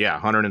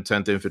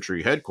 110th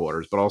Infantry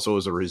headquarters, but also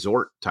as a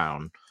resort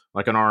town,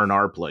 like an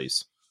R&R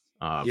place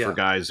for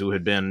guys who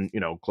had been,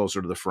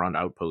 closer to the front,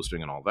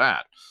 outposting and all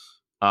that.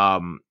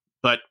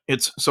 But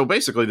it's so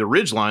basically the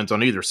ridge lines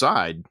on either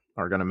side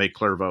are going to make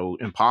Clairvaux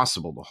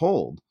impossible to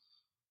hold.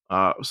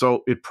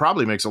 So it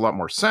probably makes a lot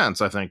more sense,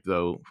 I think,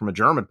 though, from a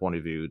German point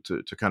of view,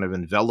 to kind of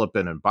envelop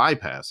it and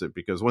bypass it,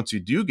 because once you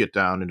do get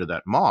down into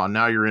that maw,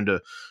 now you're into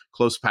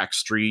close packed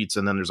streets,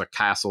 and then there's a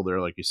castle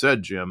there, like you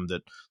said, Jim,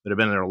 that have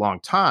been there a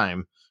long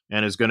time,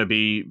 and is going to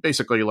be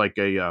basically like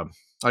a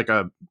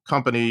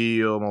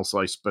company, almost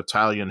like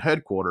battalion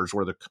headquarters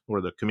where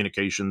the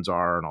communications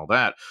are and all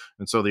that.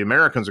 And so the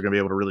Americans are going to be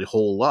able to really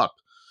hole up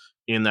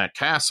in that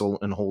castle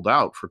and hold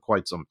out for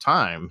quite some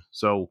time.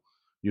 So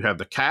you have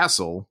the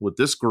castle with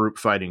this group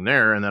fighting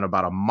there, and then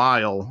about a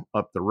mile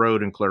up the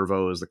road in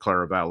Clairvaux is the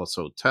Clairvaux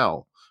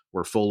Hotel,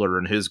 where Fuller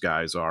and his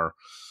guys are.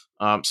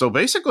 So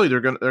basically, they're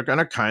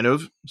gonna kind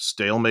of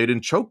stalemate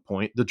and choke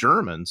point the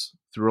Germans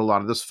through a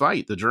lot of this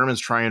fight. The Germans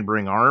try and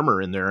bring armor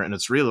in there, and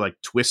it's really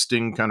like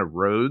twisting kind of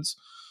roads.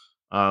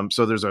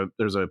 So there's a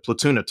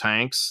platoon of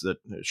tanks,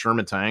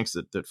 Sherman tanks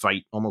that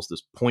fight almost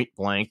this point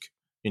blank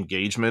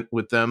engagement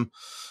with them.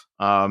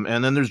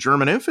 And then there's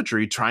German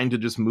infantry trying to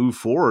just move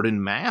forward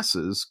in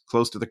masses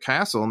close to the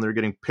castle, and they're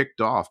getting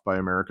picked off by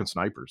American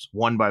snipers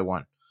one by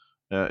one.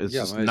 It's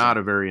just not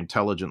a very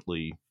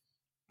intelligently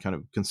kind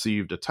of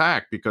conceived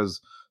attack, because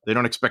they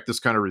don't expect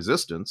this kind of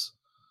resistance.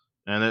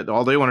 And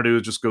all they want to do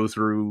is just go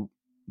through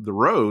the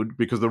road,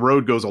 because the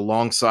road goes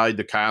alongside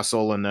the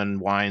castle and then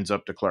winds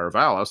up to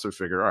Clairvaux. So they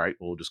figure, all right,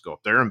 we'll just go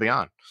up there and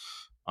beyond.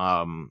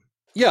 And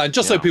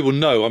just so people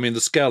know, I mean, the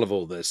scale of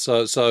all this.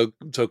 So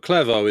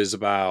Clairvaux is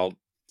about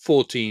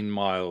 14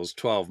 miles,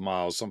 12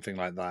 miles, something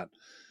like that.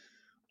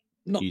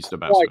 Not east of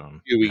Bastogne.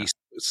 East,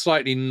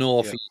 slightly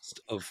northeast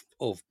of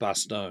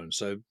Bastogne.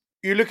 So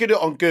you look at it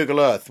on Google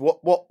Earth,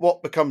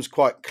 what becomes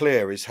quite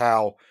clear is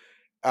how,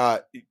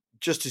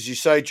 just as you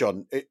say,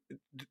 John,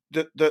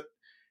 that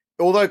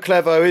although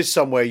Clairvaux is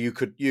somewhere you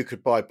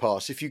could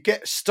bypass, if you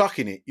get stuck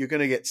in it, you're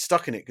going to get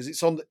stuck in it because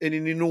it's in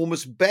an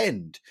enormous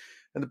bend,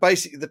 and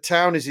basically the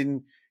town is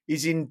in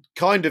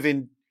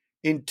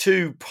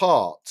two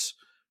parts.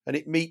 And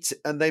they meet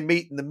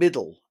in the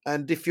middle.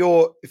 And if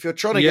you're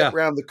trying to get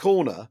round the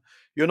corner,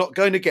 you're not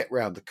going to get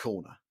round the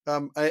corner.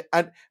 And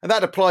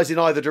that applies in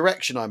either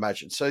direction, I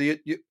imagine. So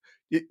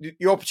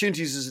your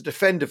opportunities as a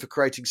defender for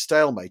creating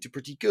stalemate are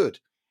pretty good.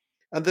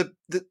 And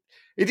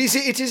it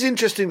is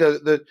interesting though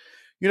that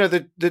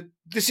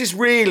this is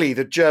really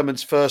the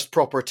Germans' first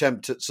proper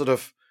attempt at sort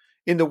of,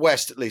 in the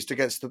West at least,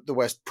 against the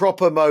West,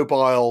 proper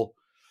mobile.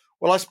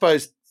 Well, I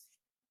suppose.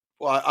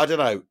 Well, I don't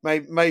know.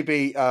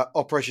 Maybe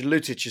Operation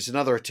Lutich is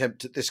another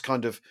attempt at this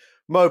kind of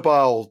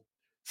mobile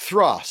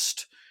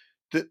thrust.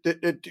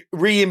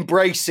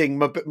 re-embracing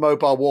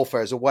mobile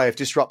warfare as a way of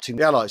disrupting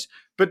the Allies.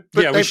 But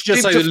yeah, we should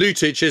just say that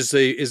Lutich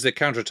is the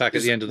counterattack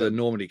at the end of the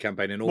Normandy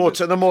campaign in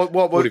August.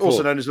 What was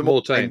also known as the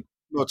Mortain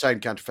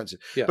counteroffensive.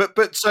 Yeah.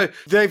 But so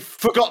they've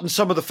forgotten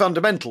some of the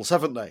fundamentals,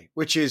 haven't they?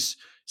 Which is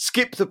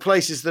skip the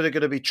places that are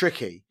going to be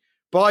tricky,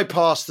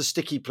 bypass the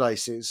sticky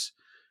places,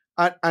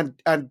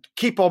 and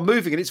keep on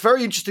moving. And it's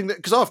very interesting that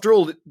because after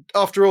all,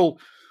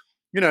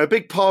 a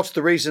big part of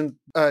the reason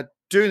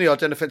doing the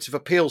Ardennes offensive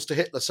appeals to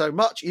Hitler so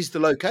much is the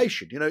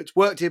location. It's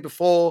worked here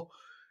before.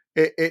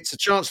 It's a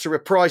chance to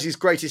reprise his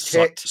greatest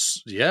hit.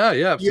 Yeah,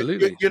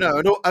 absolutely.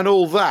 And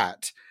all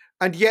that,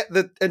 and yet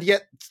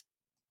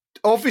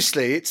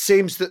obviously it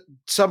seems that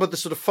some of the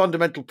sort of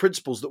fundamental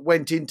principles that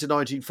went into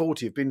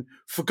 1940 have been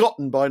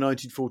forgotten by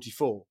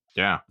 1944.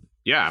 Yeah.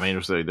 I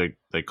mean,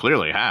 they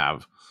clearly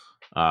have.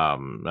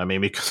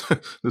 Because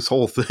this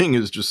whole thing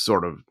is just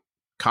sort of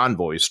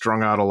convoys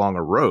strung out along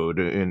a road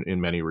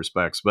in many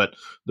respects. But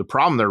the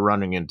problem they're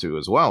running into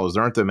as well is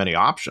there aren't that many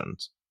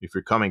options if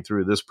you're coming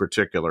through this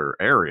particular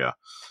area.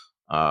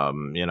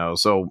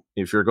 So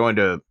if you're going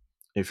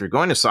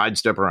to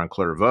sidestep around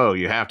Clairvaux,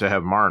 you have to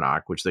have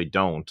Marnock, which they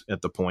don't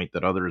at the point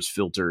that others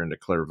filter into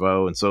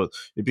Clairvaux. And so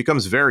it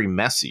becomes very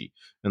messy.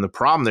 And the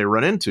problem they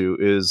run into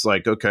is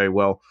like, okay,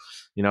 well,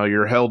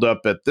 you're held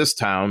up at this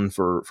town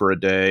for a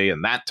day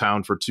and that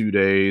town for 2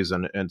 days.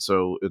 And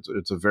so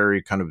it's a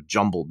very kind of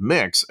jumbled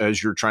mix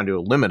as you're trying to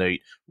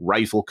eliminate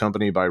rifle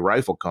company by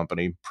rifle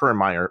company,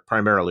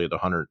 primarily the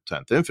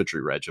 110th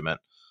Infantry Regiment.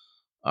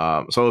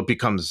 So it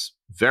becomes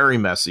very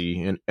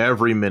messy, and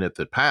every minute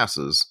that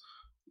passes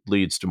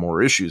leads to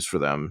more issues for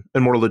them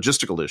and more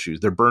logistical issues.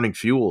 They're burning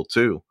fuel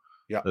too,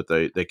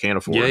 that they can't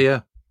afford.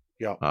 Yeah.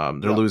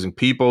 They're losing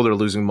people. They're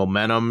losing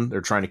momentum. They're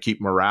trying to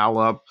keep morale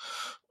up.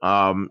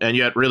 And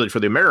yet, really, for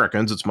the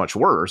Americans, it's much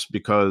worse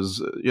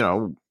because,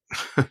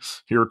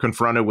 you're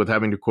confronted with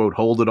having to, quote,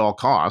 hold at all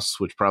costs,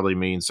 which probably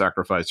means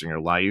sacrificing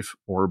your life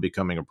or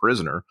becoming a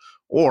prisoner.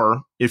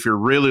 Or, if you're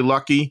really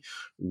lucky,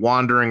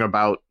 wandering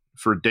about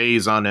for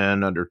days on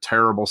end under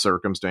terrible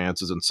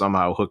circumstances and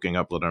somehow hooking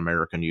up with an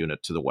American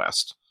unit to the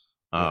west,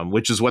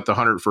 which is what the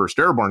 101st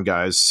Airborne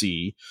guys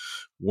see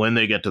when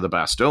they get to the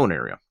Bastogne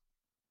area.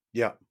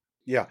 Yeah.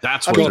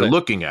 That's what they're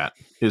looking at,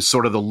 is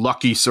sort of the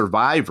lucky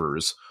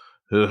survivors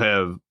who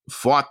have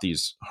fought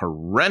these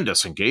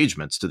horrendous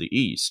engagements to the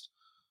east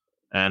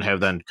and have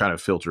then kind of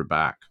filtered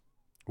back.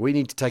 We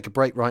need to take a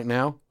break right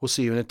now. We'll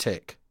see you in a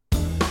tick.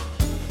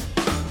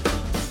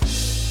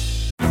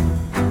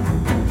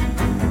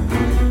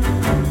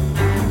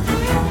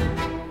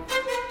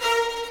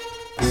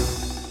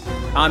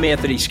 I'm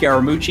Anthony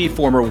Scaramucci,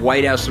 former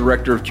White House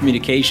Director of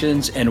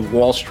Communications and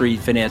Wall Street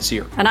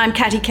financier. And I'm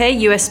Katty Kay,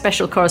 US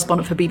Special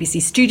Correspondent for BBC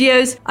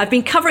Studios. I've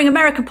been covering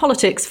American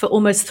politics for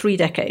almost 3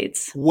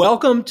 decades.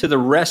 Welcome to The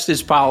Rest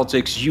is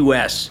Politics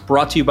US,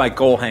 brought to you by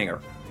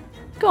Goalhanger.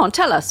 Go on,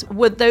 tell us,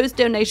 were those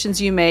donations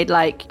you made,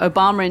 like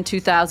Obama in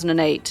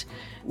 2008,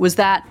 was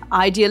that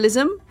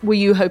idealism? Were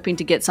you hoping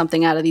to get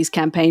something out of these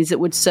campaigns that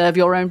would serve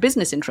your own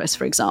business interests,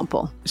 for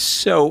example?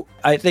 So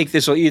I think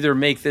this will either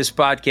make this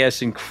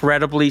podcast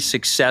incredibly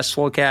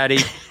successful, Katty,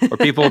 or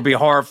people will be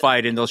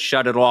horrified and they'll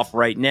shut it off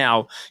right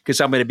now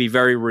because I'm going to be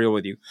very real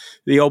with you.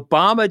 The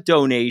Obama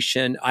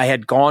donation, I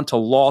had gone to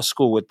law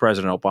school with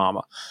President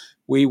Obama.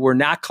 We were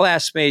not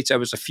classmates. I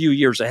was a few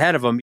years ahead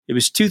of him. It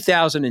was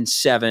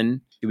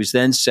 2007. He was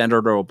then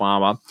Senator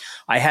Obama.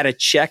 I had a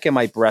check in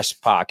my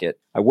breast pocket.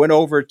 I went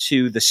over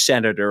to the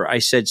senator. I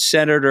said,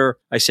 Senator,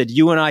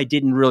 you and I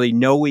didn't really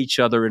know each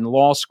other in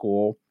law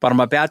school, but I'm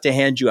about to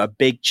hand you a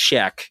big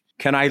check.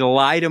 Can I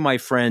lie to my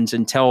friends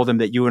and tell them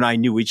that you and I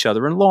knew each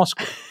other in law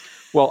school?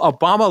 Well,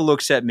 Obama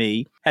looks at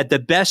me, had the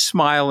best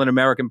smile in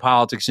American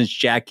politics since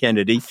Jack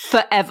Kennedy.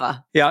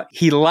 Forever. Yeah.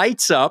 He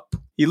lights up.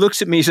 He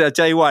looks at me and says, I'll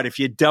tell you what, if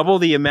you double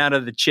the amount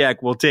of the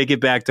check, we'll take it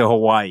back to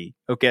Hawaii.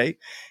 Okay.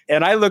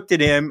 And I looked at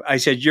him. I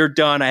said, you're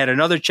done. I had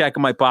another check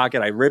in my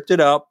pocket. I ripped it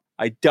up.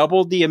 I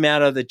doubled the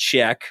amount of the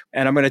check.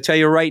 And I'm going to tell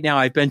you right now,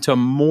 I've been to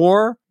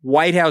more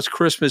White House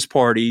Christmas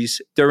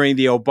parties during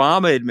the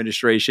Obama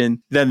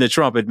administration than the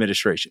Trump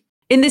administration.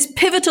 In this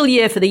pivotal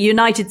year for the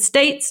United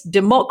States,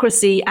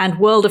 democracy, and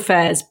world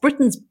affairs,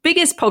 Britain's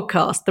biggest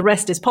podcast, The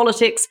Rest is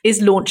Politics,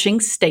 is launching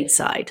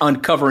stateside.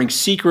 Uncovering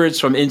secrets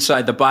from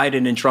inside the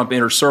Biden and Trump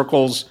inner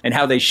circles and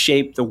how they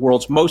shape the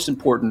world's most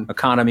important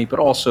economy, but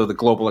also the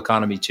global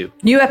economy too.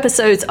 New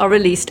episodes are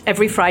released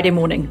every Friday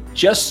morning.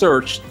 Just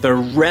search The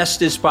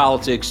Rest is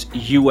Politics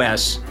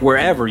US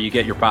wherever you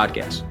get your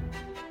podcasts.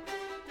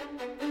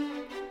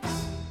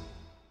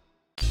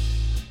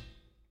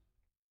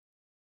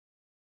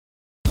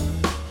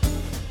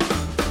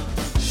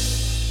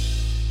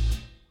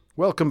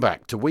 Welcome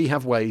back to We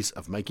Have Ways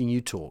of Making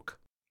You Talk.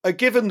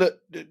 Given that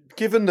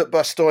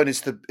Bastogne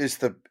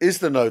is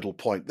the nodal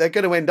point, they're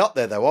going to end up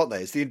there, though, aren't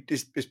they?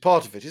 Is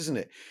part of it, isn't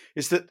it?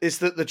 Is that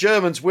the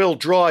Germans will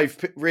drive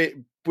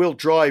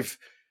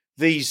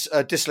these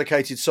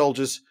dislocated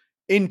soldiers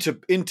into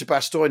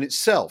Bastogne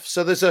itself.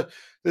 So there's a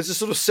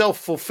sort of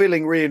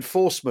self-fulfilling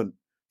reinforcement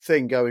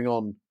thing going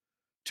on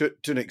to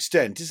an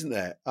extent, isn't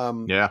there?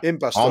 Yeah, in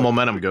Bastogne, all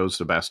momentum goes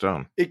to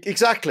Bastogne.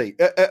 Exactly,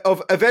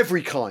 of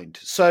every kind.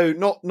 So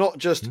not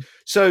just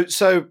so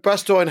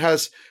Bastogne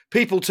has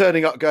people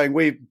turning up, going,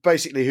 we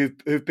basically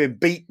who've been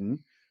beaten,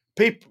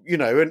 people,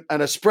 and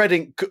are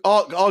spreading,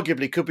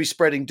 arguably could be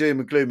spreading doom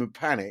and gloom and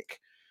panic,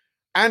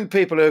 and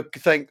people who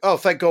think, oh,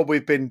 thank God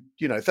we've been,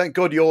 thank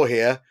God you're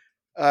here,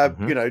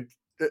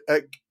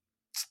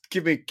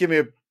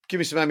 give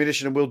me some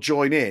ammunition and we'll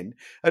join in,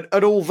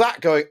 and all that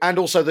going, and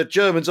also the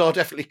Germans are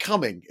definitely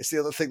coming. It's the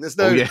other thing. There's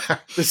no,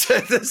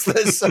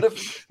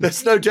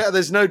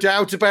 there's no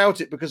doubt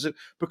about it because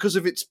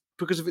of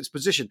its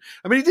position.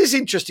 I mean, it is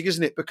interesting,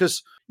 isn't it?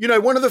 Because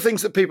one of the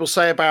things that people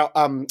say about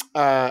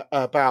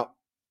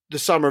the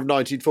summer of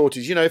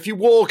 1940s, if you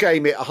war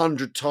game it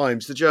 100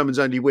 times, the Germans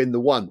only win the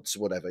once, or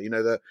whatever.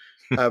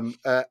 And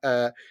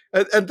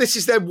this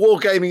is them war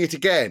gaming it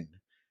again,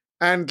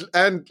 and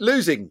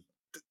losing.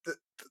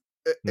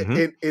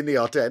 In the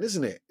Ardennes,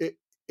 isn't it?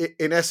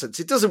 In essence,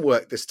 it doesn't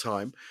work this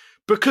time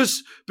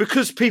because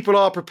people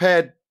are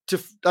prepared to,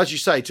 as you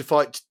say, to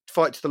fight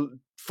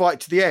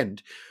to the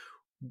end.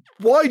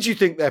 Why do you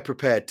think they're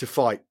prepared to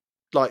fight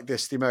like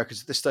this, the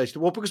Americans, at this stage of the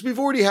war? Because we've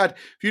already had,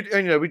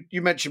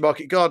 you mentioned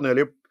Market Garden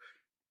earlier.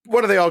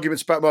 One of the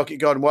arguments about Market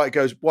Garden, why it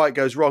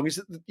goes wrong, is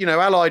that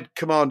Allied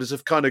commanders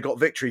have kind of got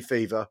victory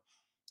fever.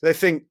 They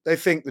think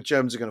the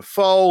Germans are going to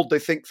fold. They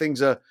think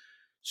things are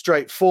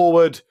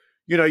straightforward.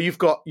 You've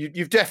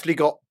definitely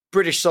got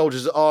British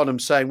soldiers at Arnhem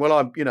saying,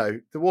 well,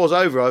 the war's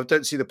over. I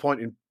don't see the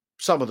point in,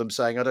 some of them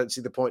saying, I don't see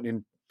the point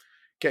in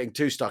getting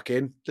too stuck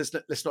in.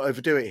 Let's not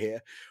overdo it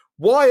here.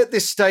 Why at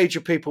this stage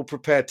are people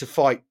prepared to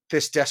fight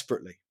this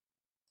desperately?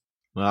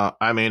 Well,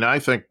 I mean, I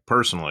think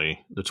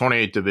personally, the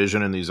 28th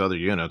Division and these other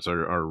units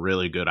are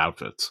really good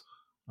outfits.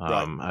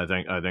 Right.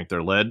 I think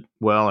they're led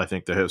well. I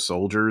think they have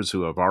soldiers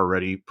who have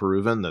already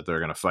proven that they're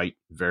going to fight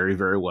very,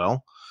 very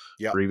well.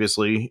 Yep.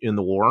 Previously in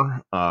the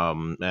war,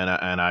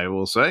 and I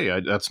will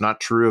say that's not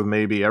true of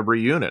maybe every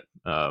unit.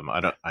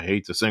 I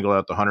hate to single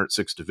out the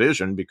 106th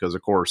Division because,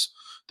 of course,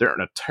 they're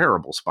in a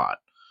terrible spot.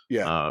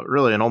 Yeah,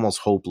 really an almost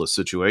hopeless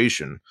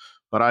situation.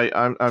 But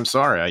I'm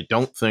sorry, I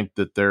don't think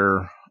that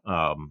their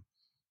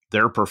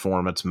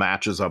performance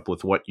matches up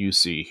with what you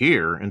see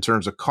here in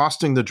terms of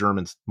costing the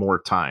Germans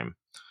more time.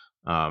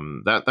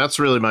 That's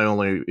really my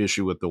only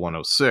issue with the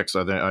 106.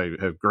 I think I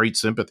have great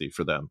sympathy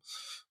for them.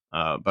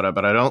 But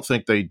I don't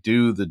think they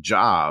do the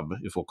job,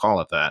 if we'll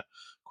call it that,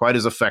 quite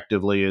as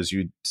effectively as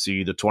you'd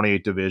see the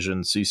 28th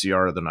Division,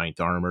 CCR of the 9th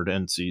Armored,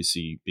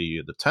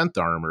 NCCB of the 10th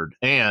Armored,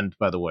 and,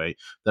 by the way,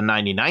 the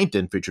 99th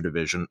Infantry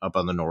Division up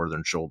on the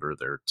northern shoulder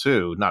there,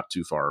 too, not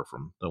too far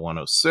from the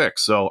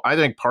 106. So I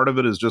think part of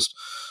it is just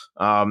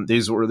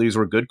these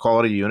were good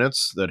quality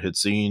units that had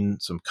seen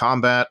some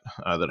combat,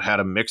 that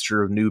had a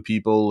mixture of new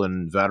people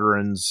and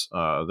veterans,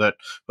 but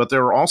they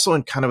were also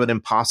in kind of an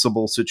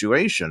impossible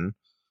situation,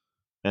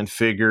 and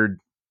figured,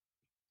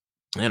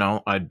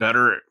 I'd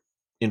better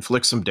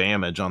inflict some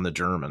damage on the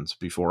Germans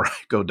before I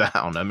go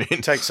down. I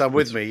mean, take some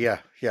with me. Yeah.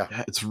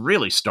 It's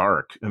really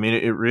stark. I mean,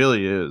 it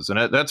really is.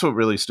 And that's what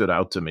really stood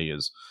out to me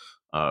is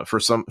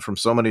from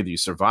so many of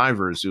these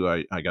survivors who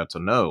I got to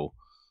know,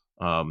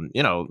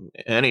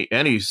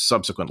 any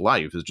subsequent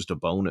life is just a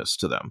bonus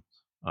to them,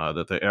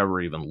 that they ever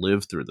even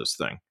lived through this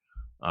thing.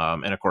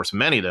 And of course,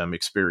 many of them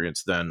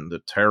experienced then the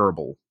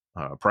terrible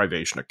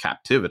privation of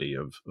captivity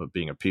of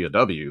being a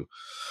POW,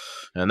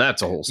 and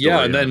that's a whole story.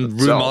 Yeah, and then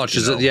route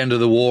marches at the end of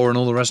the war and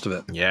all the rest of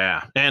it.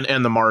 Yeah,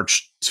 and the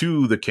march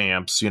to the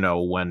camps,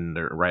 when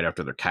they're right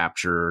after they're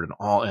captured and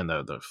all, and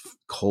the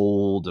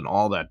cold and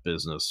all that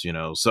business,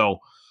 So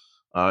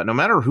no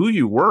matter who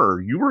you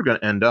were going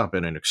to end up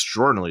in an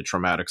extraordinarily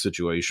traumatic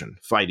situation,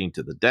 fighting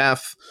to the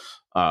death,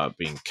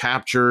 being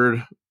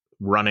captured,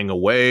 running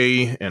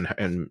away,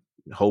 and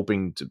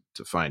hoping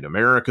to find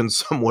Americans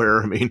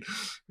somewhere. I mean,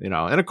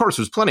 and of course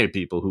there's plenty of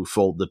people who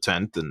fold the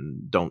tent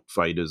and don't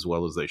fight as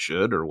well as they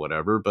should or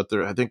whatever, but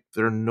I think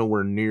they're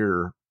nowhere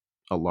near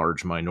a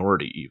large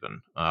minority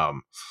even.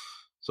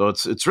 So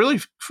it's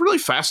really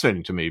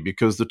fascinating to me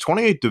because the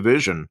 28th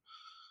Division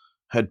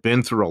had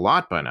been through a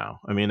lot by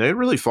now. I mean, they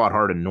really fought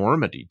hard in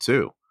Normandy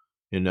too.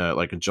 In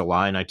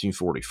July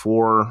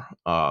 1944,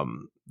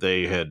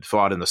 they had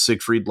fought in the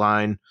Siegfried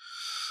Line.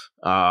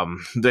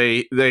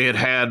 They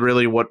had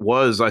really what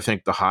was, I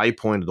think, the high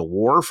point of the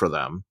war for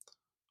them,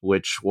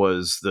 which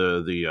was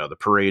the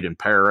parade in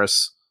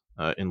Paris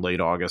in late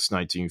August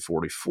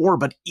 1944.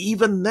 But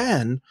even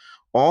then,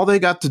 all they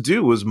got to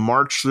do was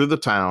march through the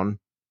town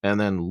and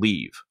then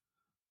leave.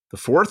 The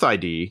 4th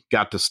ID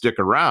got to stick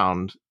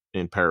around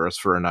in Paris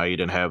for a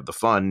night and have the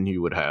fun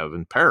you would have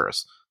in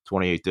Paris.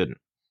 28th didn't,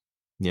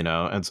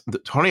 and the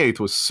 28th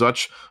was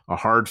such a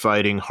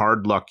hard-fighting,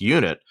 hard-luck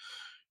unit,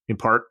 in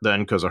part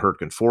then because of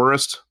Hurtgen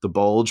Forest, the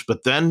Bulge.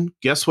 But then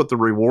guess what the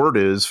reward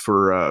is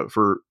for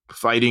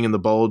fighting in the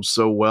Bulge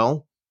so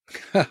well?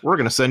 we're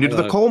going to send you to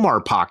the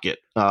Colmar pocket,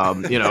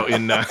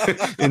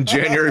 in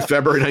January,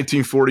 February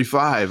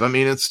 1945. I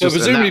mean, it's just...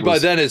 presumably by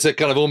then it's a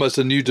kind of almost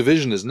a new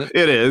division, isn't it?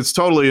 It is. It's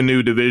totally a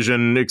new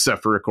division,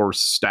 except for, of course,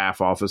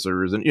 staff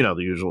officers and,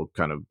 the usual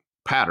kind of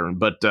pattern,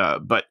 but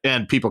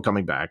and people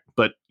coming back.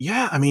 But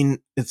yeah, I mean,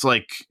 it's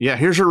like, yeah,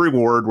 here's your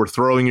reward. We're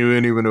throwing you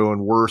in even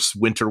in worse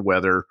winter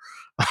weather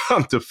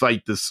to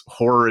fight this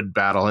horrid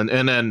battle.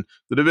 And then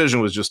the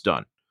division was just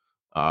done.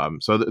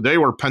 So they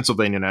were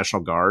Pennsylvania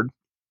National Guard.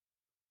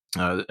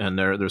 And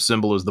their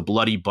symbol is the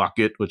bloody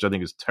bucket, which I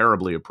think is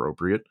terribly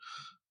appropriate,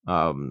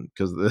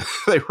 because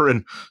they were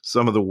in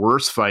some of the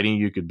worst fighting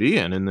you could be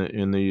in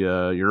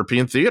the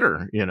European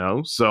theater,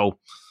 So,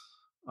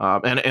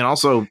 and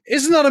also,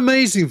 isn't that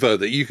amazing though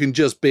that you can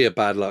just be a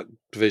bad luck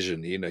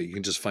division? You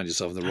can just find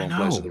yourself in the wrong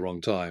place at the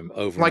wrong time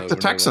like the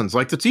Texans,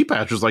 like the Tea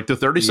Patchers, like the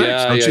 36.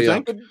 Don't you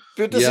think?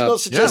 But does it not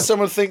suggest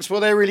someone thinks,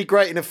 well, they're really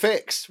great in a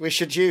fix? We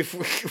should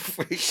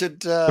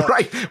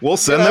right. We'll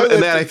send them,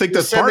 and then I think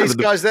that's part of these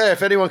guys there.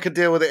 If anyone can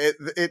deal with it,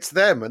 it's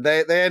them, and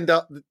they end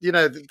up,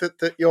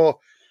 that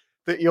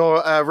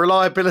your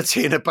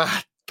reliability in a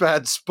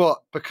bad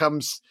spot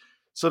becomes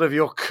sort of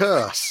your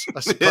curse,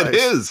 I suppose. It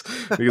is,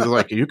 because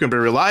like you can be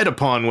relied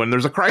upon when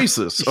there's a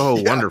crisis. Oh,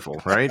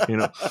 wonderful, right?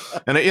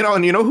 And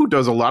who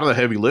does a lot of the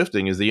heavy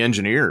lifting is the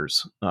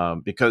engineers,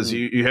 because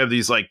you have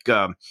these like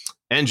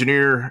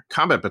engineer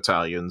combat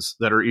battalions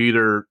that are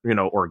either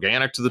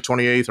organic to the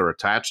 28th or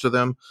attached to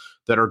them,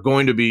 that are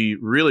going to be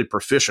really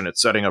proficient at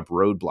setting up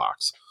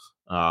roadblocks,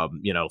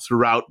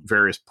 throughout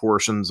various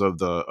portions of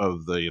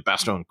the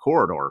Bastogne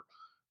corridor,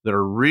 that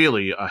are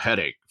really a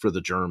headache for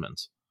the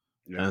Germans.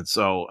 Yeah. And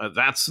so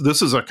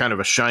this is a kind of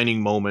a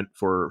shining moment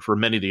for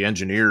many of the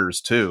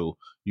engineers too,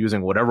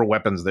 using whatever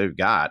weapons they've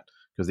got,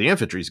 because the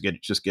infantry's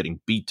just getting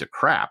beat to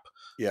crap.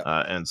 Yeah.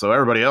 And so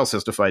everybody else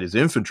has to fight as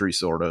infantry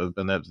sort of,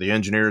 and that the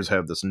engineers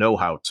have this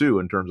know-how too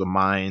in terms of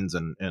mines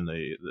and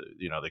the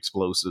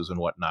explosives and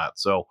whatnot.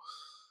 So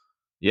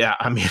yeah,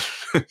 I mean,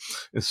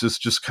 it's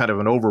just kind of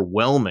an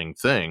overwhelming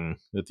thing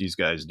that these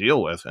guys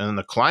deal with. And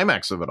the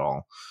climax of it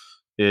all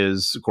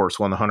is, of course,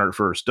 when the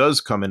 101st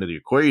does come into the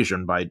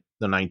equation by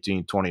the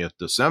 20th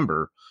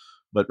December.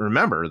 But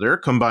remember, they're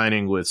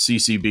combining with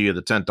CCB of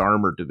the 10th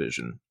Armored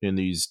Division in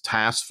these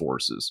task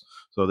forces.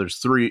 So there's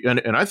three,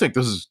 and I think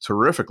this is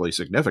terrifically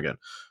significant.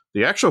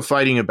 The actual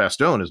fighting in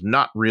Bastogne is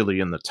not really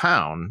in the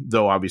town,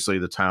 though obviously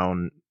the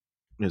town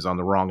is on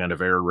the wrong end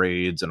of air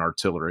raids and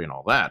artillery and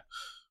all that.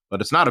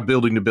 But it's not a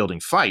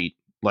building-to-building fight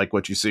like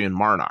what you see in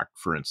Marnock,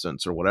 for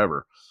instance, or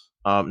whatever.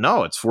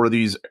 No, it's for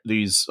these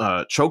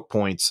choke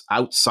points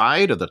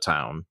outside of the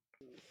town.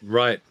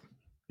 Right.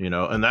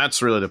 And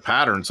that's really the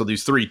pattern. So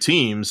these three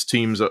teams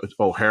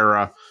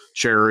O'Hara,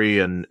 Cherry,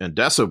 and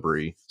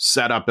Desaubry,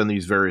 set up in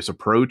these various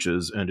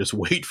approaches and just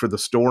wait for the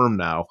storm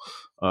now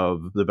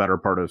of the better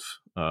part of,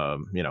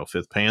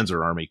 5th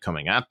Panzer Army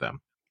coming at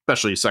them,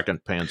 especially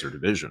 2nd Panzer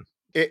Division.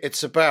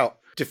 It's about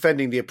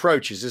defending the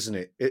approaches, isn't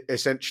it,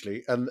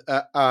 essentially? And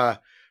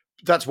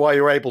that's why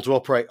you're able to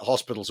operate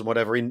hospitals and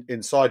whatever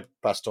inside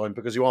Bastogne,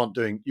 because you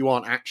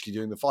aren't actually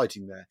doing the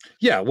fighting there.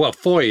 Yeah, well,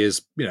 Foy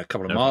is a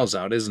couple of miles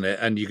out, isn't it?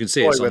 And you can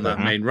see it's on that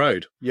main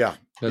road. Yeah,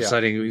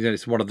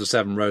 it's one of the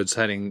 7 roads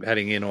heading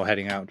in or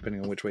heading out,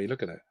 depending on which way you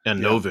look at it.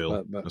 And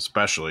Noville,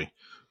 especially.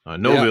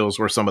 Noville is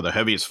where some of the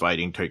heaviest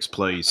fighting takes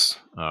place,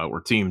 where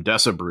Team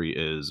Desaubry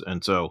is,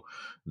 and so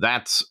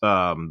that's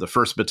the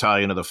 1st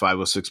Battalion of the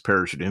 506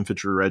 Parachute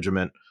Infantry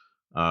Regiment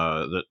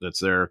that's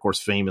there. Of course,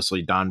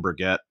 famously, Don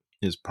Brigette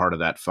is part of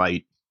that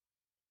fight.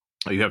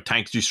 You have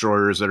tank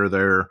destroyers that are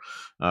there.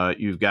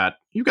 You've got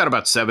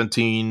about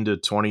 17 to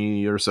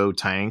 20 or so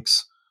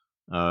tanks,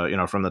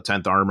 from the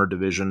 10th Armored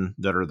Division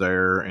that are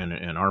there,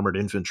 and armored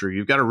infantry.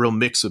 You've got a real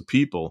mix of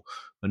people.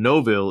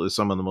 Noville is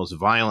some of the most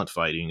violent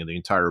fighting in the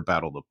entire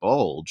Battle of the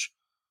Bulge.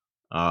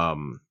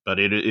 But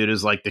it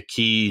is like the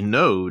key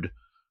node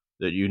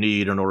that you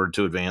need in order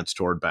to advance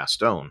toward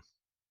Bastogne.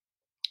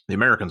 The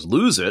Americans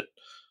lose it,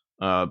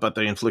 but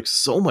they inflict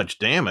so much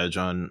damage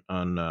on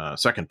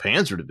 2nd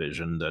Panzer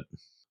Division that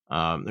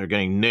they're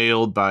getting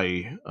nailed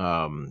by,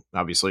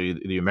 obviously,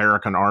 the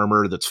American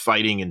armor that's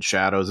fighting in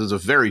shadows. It's a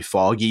very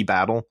foggy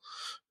battle,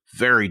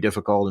 very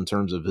difficult in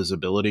terms of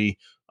visibility.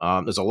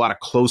 There's a lot of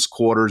close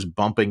quarters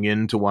bumping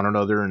into one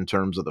another in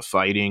terms of the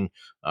fighting.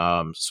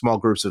 Small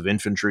groups of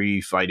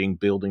infantry fighting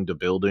building to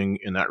building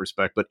in that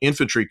respect. But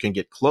infantry can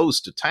get close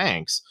to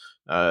tanks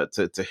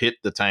to hit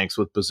the tanks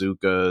with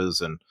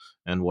bazookas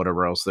and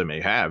whatever else they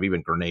may have,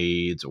 even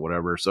grenades or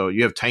whatever. So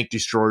you have tank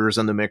destroyers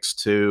in the mix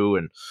too.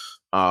 And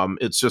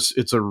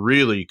it's a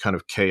really kind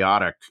of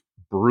chaotic,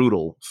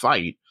 brutal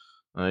fight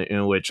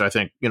in which I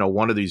think,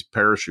 one of these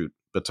parachute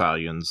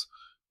battalions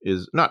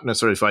is not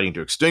necessarily fighting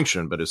to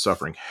extinction, but is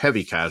suffering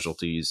heavy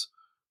casualties.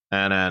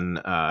 And then,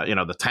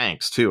 the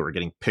tanks too are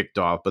getting picked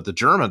off, but the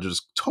Germans are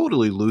just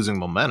totally losing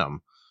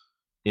momentum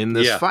in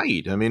this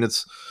fight. I mean,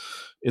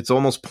 it's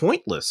almost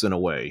pointless in a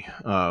way.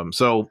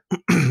 So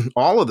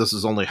all of this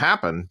has only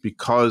happened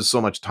because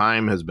so much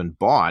time has been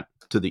bought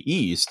to the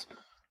east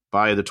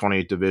by the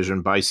 28th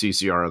Division, by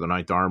CCR, the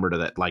 9th Armored,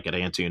 at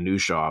Antey and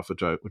Neuschhoff,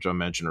 which I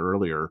mentioned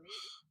earlier.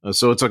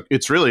 So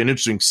it's really an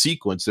interesting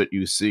sequence that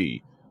you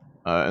see.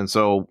 And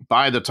so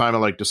by the time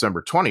of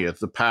December 20th,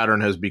 the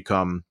pattern has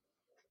become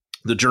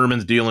the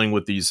Germans dealing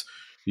with these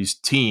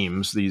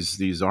teams,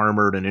 these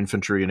armored and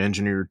infantry and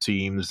engineered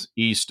teams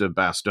east of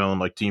Bastogne,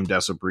 like Team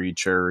Desabris,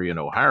 Cherry, and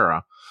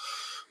O'Hara,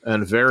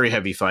 and very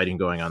heavy fighting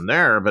going on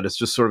there. But it's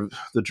just sort of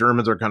the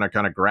Germans are kind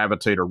of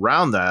gravitate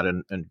around that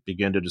and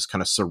begin to just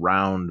kind of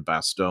surround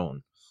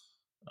Bastogne.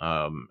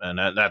 And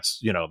that's,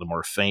 the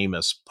more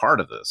famous part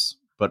of this,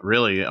 but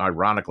really,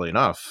 ironically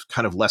enough,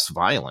 kind of less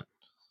violent.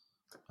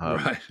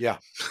 Right. Yeah.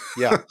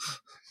 Yeah.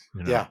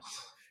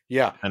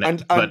 Yeah.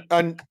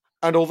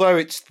 And although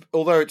it's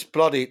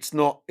bloody, it's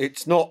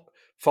not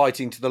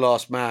fighting to the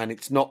last man.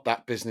 It's not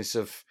that business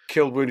of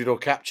killed, wounded, or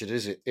captured,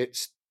 is it?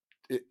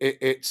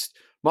 It's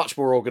much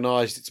more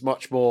organised. It's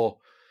much more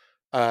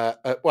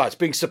it's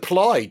being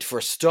supplied for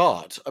a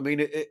start. I mean,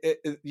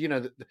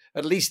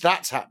 at least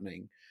that's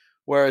happening.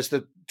 Whereas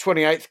the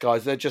 28th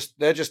guys, they're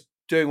just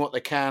doing what they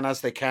can as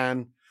they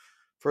can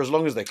for as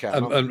long as they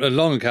can, and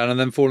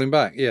then falling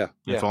back.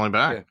 Falling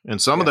back,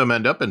 and some of them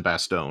end up in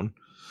Bastogne.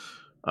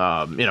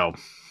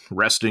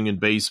 Resting in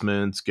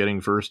basements,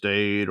 getting first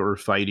aid, or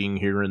fighting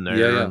here and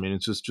there. I mean,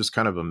 it's just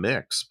kind of a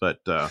mix. But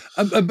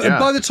and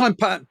by the time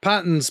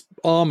Patton's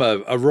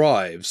armor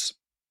arrives,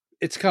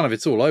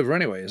 it's all over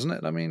anyway, isn't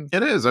it? I mean,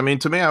 it is. I mean,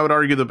 to me, I would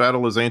argue the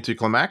battle is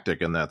anticlimactic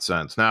in that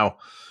sense. Now,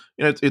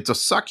 it's a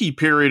sucky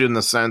period in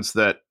the sense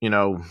that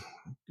a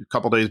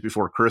couple days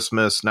before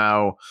Christmas.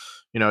 Now,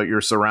 you're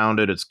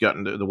surrounded.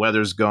 The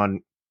weather's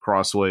gone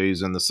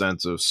crossways in the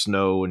sense of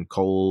snow and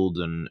cold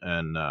and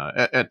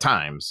at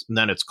times, and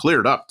then it's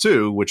cleared up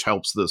too, which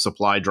helps the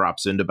supply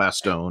drops into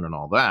Bastogne and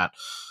all that.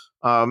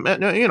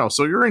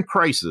 So you're in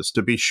crisis,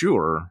 to be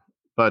sure,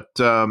 but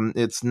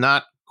it's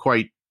not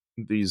quite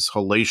these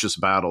hellacious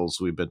battles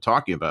we've been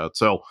talking about.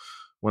 So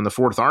when the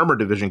 4th Armored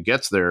Division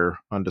gets there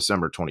on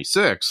December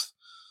 26th,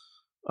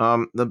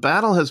 the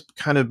battle has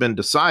kind of been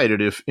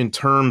decided in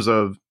terms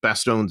of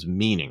Bastogne's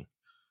meaning.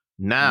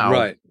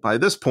 Now, by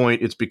this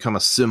point, it's become a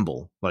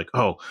symbol.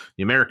 The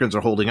Americans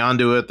are holding on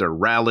to it. They're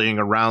rallying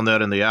around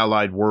that in the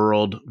Allied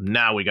world.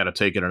 Now we got to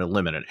take it and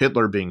eliminate it.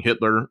 Hitler being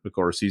Hitler, of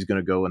course, he's going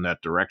to go in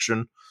that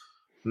direction.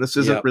 And this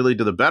isn't really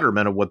to the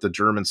betterment of what the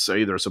Germans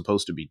say they're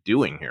supposed to be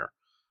doing here.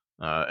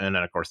 And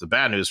then, of course, the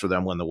bad news for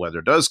them when the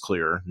weather does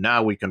clear,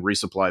 now we can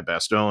resupply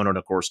Bastogne. And,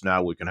 of course,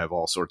 now we can have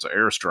all sorts of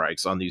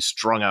airstrikes on these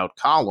strung out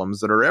columns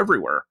that are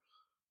everywhere.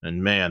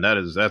 And, man,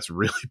 that's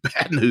really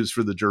bad news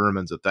for the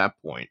Germans at that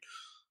point.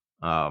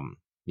 But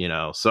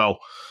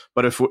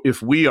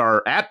if we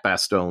are at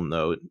Bastogne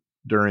though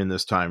during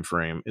this time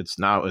frame, it's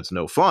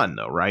no fun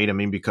though, right? I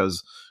mean,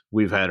 because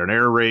we've had an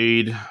air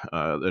raid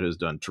that has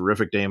done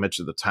terrific damage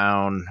to the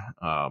town,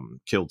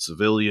 killed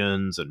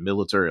civilians and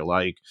military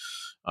alike.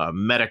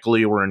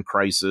 Medically, we're in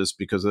crisis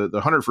because the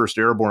 101st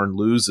Airborne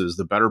loses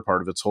the better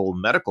part of its whole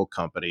medical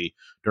company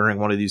during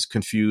one of these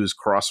confused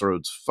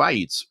crossroads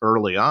fights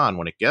early on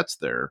when it gets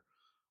there,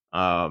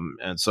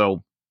 and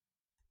so.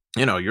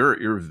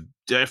 You're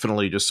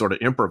definitely just sort of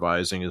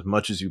improvising as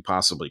much as you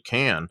possibly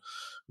can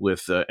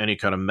with any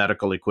kind of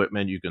medical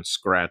equipment you can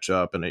scratch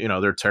up. And,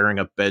 they're tearing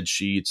up bed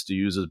sheets to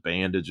use as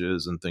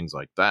bandages and things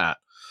like that.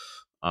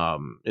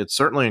 It's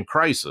certainly in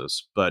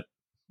crisis, but,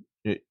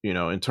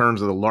 in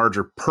terms of the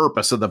larger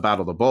purpose of the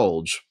Battle of the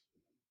Bulge,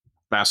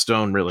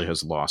 Bastogne really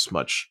has lost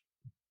much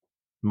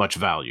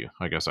value,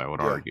 I guess I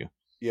would argue.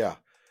 Yeah.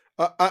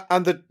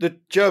 And the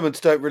Germans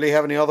don't really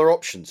have any other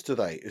options, do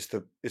they? Is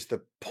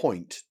the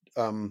point?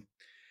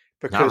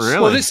 Because not really.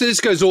 Well, this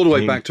goes all the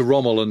way back to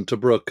Rommel and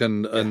Tobruk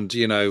and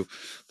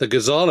the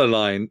Gazala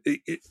line.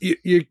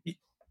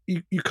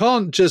 You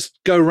can't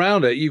just go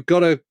around it. You've got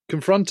to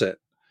confront it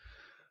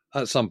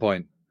at some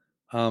point.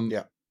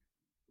 So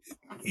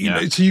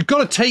you've got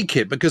to take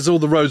it because all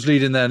the roads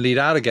lead in there and lead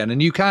out again.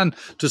 And you can,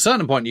 to a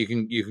certain point, you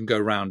can go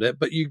around it,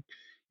 but you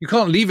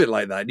can't leave it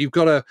like that. You've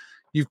got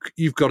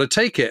to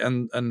take it,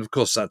 and of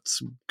course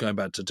that's going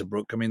back to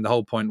Tobruk. I mean, the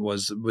whole point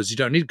was you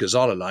don't need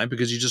Gazala line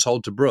because you just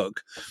hold Tobruk.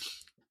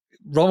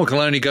 Rommel can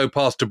only go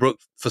past Tobruk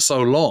for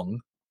so long.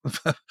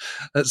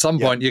 At some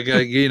point, you're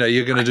going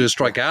to do a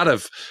strike out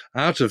of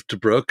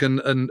Tobruk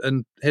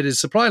and hit his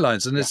supply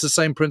lines, and it's the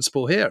same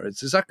principle here.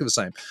 It's exactly the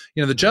same.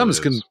 The Germans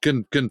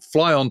can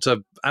fly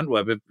onto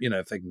Antwerp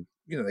if they can.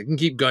 They can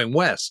keep going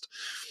west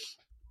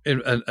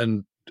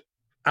and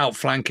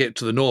outflank it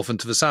to the north and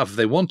to the south if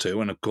they want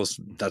to, and of course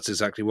that's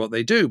exactly what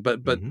they do.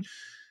 But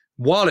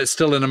while it's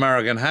still in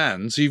American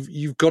hands,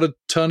 you've got to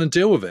turn and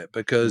deal with it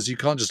because you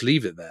can't just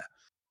leave it there.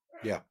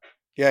 Yeah,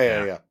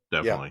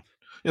 definitely.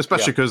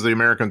 Especially because the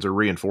Americans are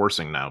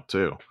reinforcing now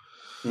too.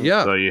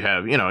 Yeah. So you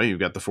have, you've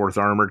got the 4th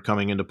Armored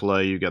coming into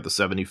play. You've got the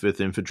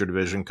 75th Infantry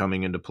Division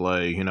coming into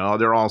play.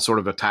 They're all sort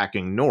of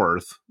attacking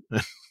north.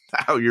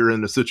 Now you're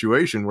in a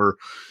situation where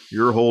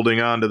you're holding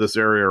on to this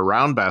area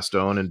around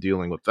Bastogne and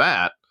dealing with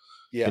that.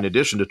 Yeah. In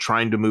addition to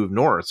trying to move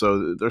north.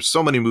 So there's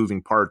so many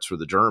moving parts for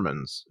the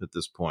Germans at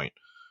this point.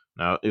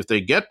 Now, if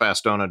they get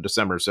Bastogne on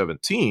December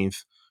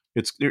 17th,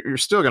 you're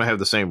still going to have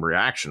the same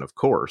reaction, of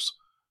course.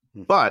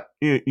 But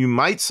you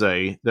might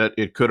say that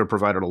it could have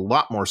provided a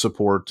lot more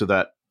support to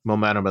that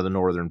momentum of the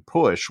northern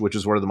push, which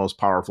is where the most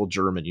powerful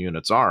German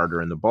units are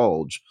during the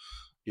Bulge.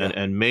 Yeah.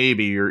 And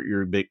maybe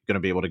you're going to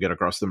be able to get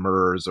across the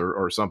Meuse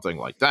or something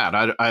like that.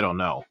 I don't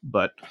know.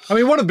 But I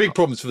mean, one of the big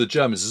problems for the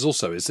Germans is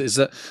also is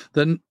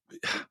that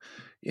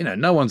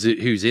no one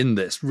who's in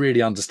this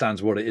really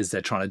understands what it is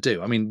they're trying to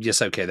do. I mean,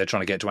 yes, okay, they're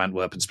trying to get to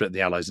Antwerp and split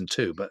the Allies in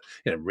two, but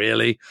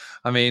really,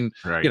 I mean,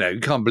 right. You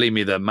can't believe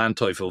me that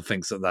Manteuffel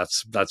thinks that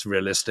that's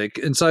realistic.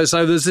 And so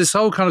there's this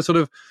whole kind of sort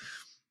of,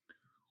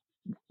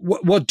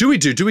 what do we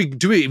do? Do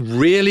we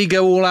really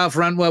go all out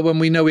for Antwerp when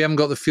we know we haven't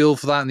got the fuel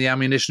for that and the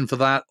ammunition for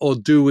that, or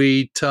do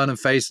we turn and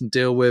face and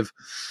deal with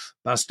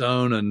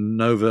Bastogne and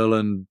Neuville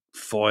and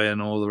Foy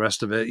and all the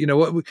rest of it?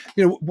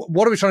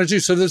 What are we trying to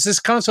do? So there's this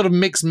kind of sort of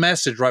mixed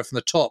message right from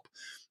the top,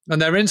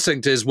 and their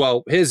instinct is,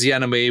 well, here's the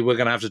enemy, we're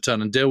going to have to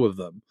turn and deal with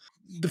them.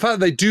 The fact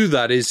that they do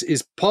that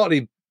is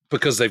partly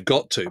because they've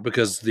got to,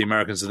 because the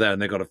Americans are there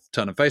and they've got to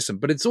turn and face them,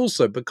 but it's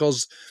also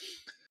because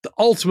the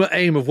ultimate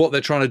aim of what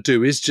they're trying to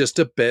do is just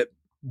a bit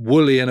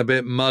woolly and a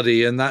bit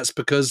muddy, and that's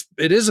because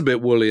it is a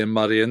bit woolly and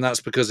muddy, and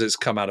that's because it's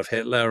come out of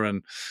Hitler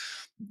and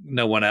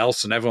no one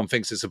else, and everyone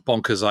thinks it's a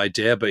bonkers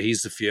idea, but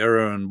he's the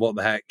Führer, and what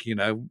the heck,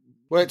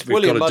 well, it's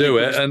we've got to do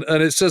it, and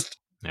it's just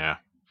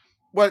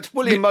well, it's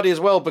woolly and muddy as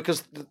well,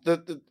 because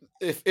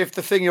if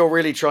the thing you're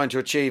really trying to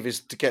achieve is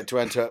to get to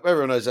Antwerp,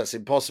 everyone knows that's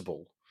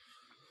impossible.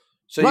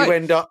 So right. you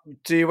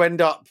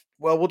end up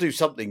well, we'll do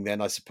something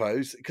then, I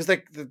suppose, because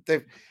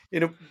they've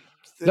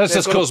let's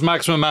just cause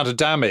maximum amount of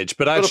damage,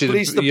 but actually,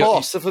 police the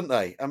boss, haven't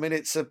they? I mean,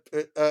 it's an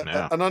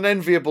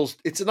unenviable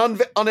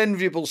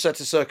set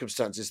of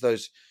circumstances.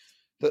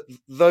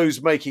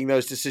 Those making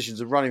those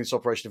decisions and running this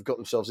operation have got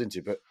themselves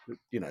into, but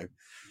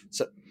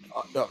so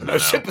no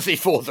sympathy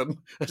for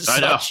them. As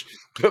such.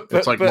 But,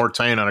 it's like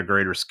Mortain on a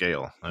greater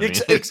scale. I mean,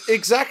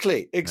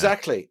 exactly,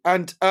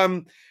 yeah.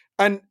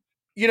 and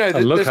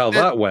look how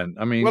that went.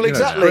 I mean, well,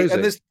 exactly,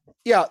 and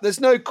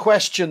there's no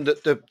question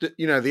that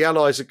the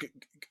Allies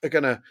are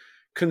going to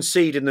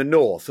concede in the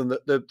north, and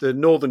that the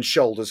northern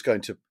shoulder is going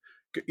to,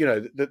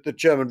 the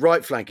German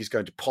right flank is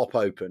going to pop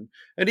open.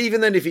 And even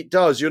then, if it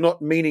does, you're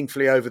not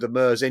meaningfully over the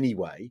Meuse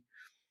anyway.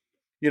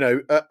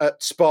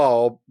 At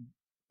Spa,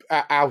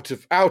 out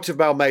of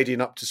Malmedy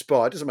and up to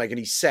Spa, it doesn't make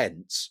any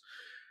sense.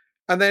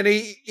 And then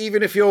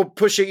even if you're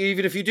pushing,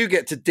 even if you do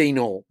get to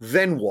Dinant,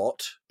 then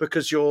what?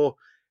 Because you're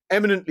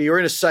in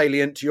a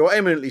salient, you're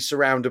eminently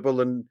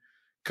surroundable and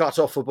cut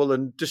offable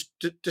and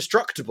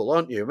destructible,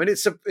 aren't you? I mean,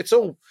 it's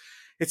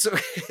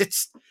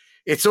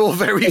all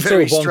very,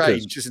 very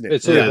strange, isn't it?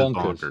 It's all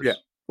bonkers. Yeah.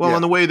 Well,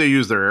 and the way they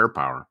use their air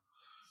power.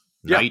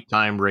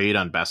 Nighttime raid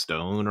on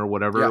Bastogne or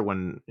whatever,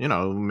 when,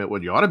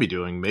 what you ought to be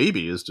doing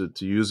maybe is to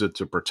use it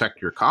to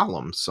protect your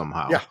columns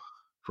somehow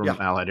from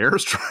Allied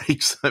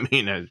airstrikes. I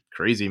mean,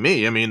 crazy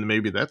me. I mean,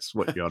 maybe that's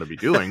what you ought to be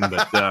doing.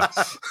 But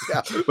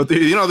but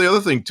the other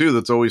thing, too,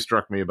 that's always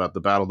struck me about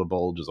the Battle of the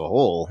Bulge as a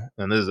whole,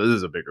 and this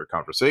is a bigger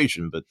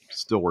conversation, but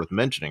still worth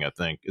mentioning, I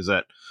think, is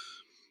that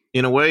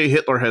in a way,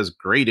 Hitler has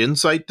great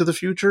insight to the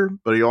future,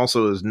 but he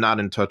also is not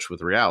in touch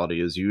with reality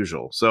as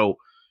usual. So,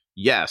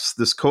 yes,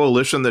 this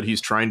coalition that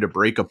he's trying to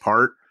break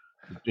apart,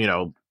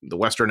 the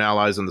Western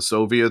Allies and the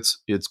Soviets,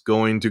 it's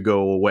going to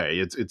go away.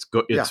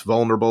 It's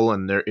vulnerable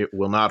and it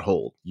will not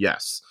hold.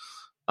 Yes.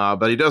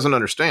 But he doesn't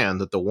understand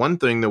that the one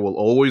thing that will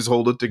always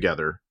hold it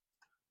together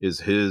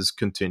is his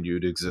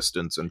continued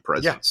existence and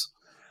presence.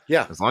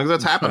 Yeah. As long as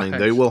that's happening,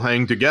 they will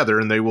hang together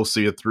and they will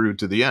see it through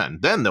to the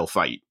end. Then they'll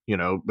fight,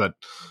 but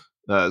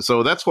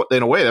so that's what,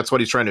 in a way, that's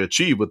what he's trying to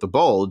achieve with the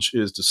Bulge,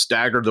 is to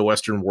stagger the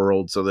Western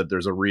world so that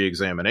there's a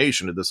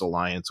re-examination of this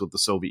alliance with the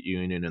Soviet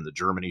Union and the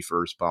Germany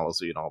first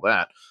policy and all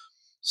that.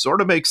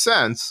 Sort of makes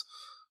sense,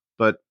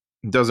 but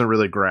doesn't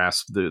really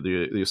grasp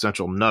the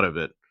essential nut of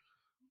it,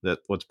 that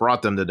what's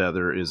brought them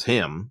together is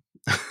him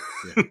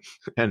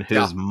and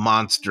his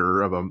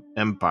monster of an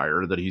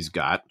empire that he's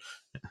got.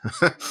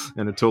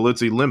 And until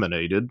it's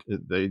eliminated,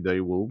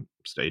 they will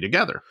stay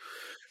together.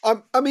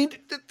 I mean,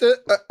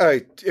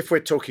 if we're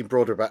talking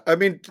broader about, I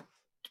mean,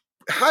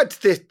 I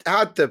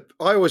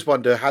always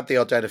wonder, had the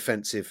Ardennes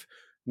offensive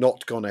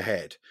not gone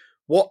ahead,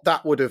 what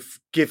that would have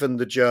given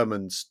the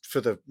Germans for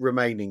the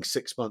remaining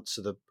 6 months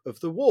of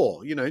the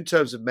war, in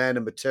terms of men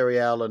and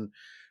material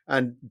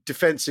and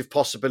defensive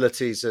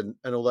possibilities and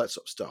all that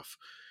sort of stuff,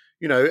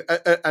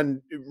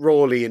 and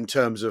rawly in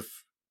terms of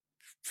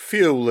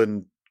fuel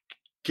and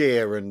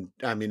gear and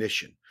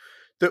ammunition.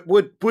 That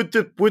would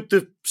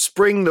the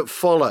spring that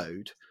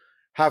followed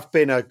have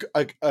been an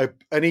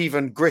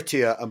even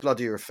grittier and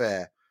bloodier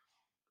affair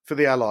for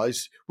the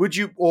Allies? Would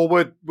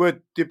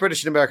the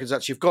British and Americans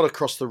actually have got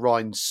across the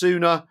Rhine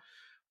sooner,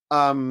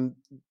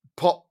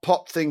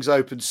 pop things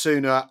open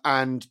sooner,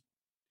 and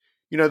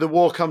the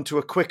war come to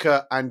a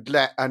quicker and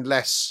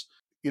less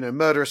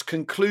murderous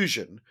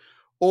conclusion,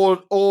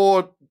 or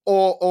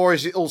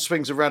is it all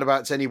swings and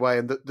roundabouts anyway?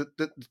 And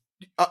that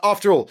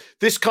after all,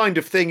 this kind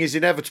of thing is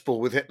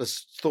inevitable with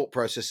Hitler's thought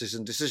processes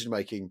and decision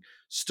making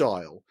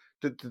style.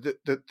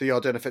 the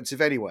Ardennes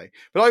offensive anyway.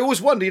 But I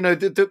always wonder,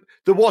 the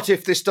what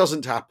if this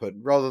doesn't happen,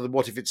 rather than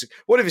what if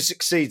it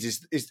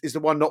succeeds is the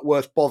one not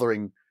worth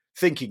bothering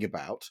thinking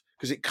about,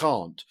 because it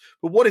can't.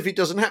 But what if it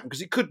doesn't happen?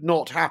 Because it could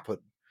not happen.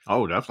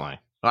 Oh, definitely.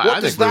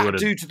 What does that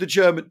do to the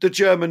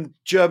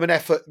German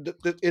effort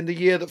in the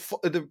year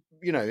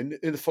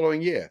in the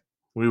following year?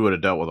 We would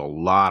have dealt with a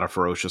lot of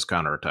ferocious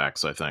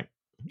counterattacks, I think.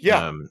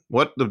 Yeah.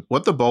 What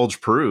the Bulge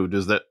proved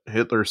is that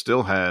Hitler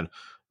still had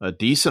a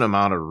decent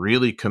amount of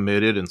really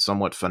committed and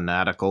somewhat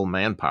fanatical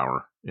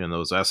manpower in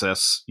those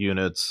SS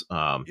units.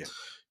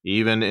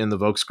 Even in the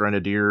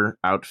Volksgrenadier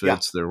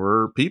outfits, there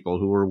were people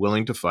who were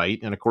willing to fight,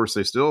 and of course,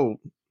 they still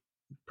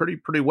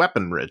pretty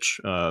weapon rich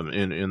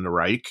in the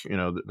Reich.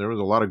 There was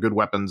a lot of good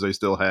weapons they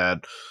still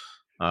had.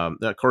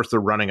 Of course, they're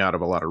running out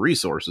of a lot of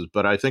resources,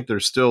 but I think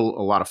there's still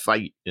a lot of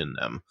fight in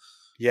them.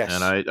 Yes.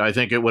 And I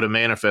think it would have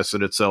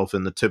manifested itself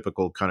in the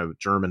typical kind of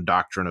German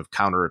doctrine of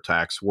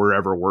counterattacks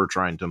wherever we're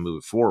trying to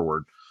move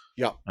forward.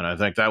 Yeah. And I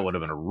think that would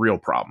have been a real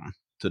problem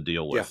to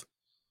deal with.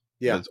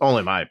 Yeah. It's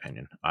only my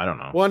opinion. I don't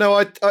know. Well, no,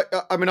 I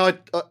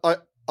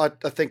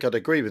think I'd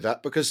agree with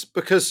that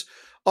because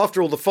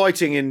after all the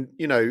fighting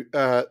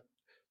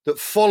that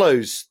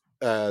follows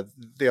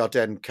the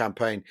Ardennes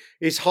campaign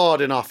is hard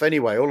enough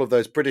anyway. All of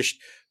those British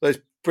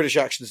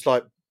actions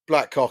like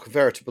Black Hawk,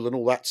 Veritable, and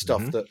all that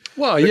stuff.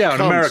 Mm-hmm.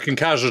 And American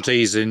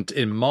casualties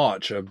in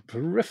March are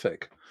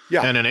horrific.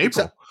 Yeah, and in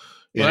April.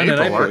 In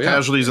April, our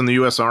casualties in the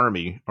U.S.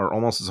 Army are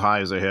almost as high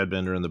as they had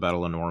been during the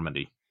Battle of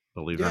Normandy.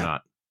 Believe it or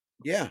not.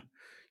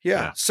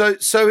 Yeah. So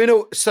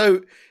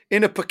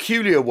in a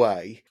peculiar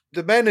way,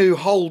 the men who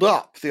hold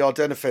up the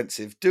Ardennes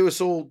offensive do us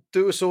all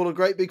a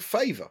great big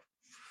favour.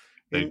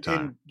 Big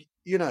time.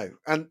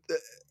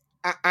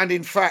 And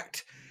in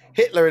fact,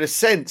 Hitler, in a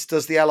sense,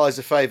 does the Allies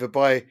a favour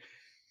by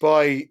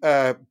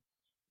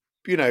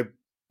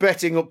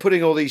betting or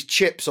putting all these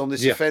chips on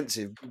this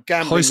offensive,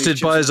 gambling hoisted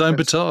by his own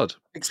petard.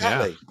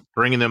 Exactly,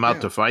 bringing them out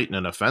to fight in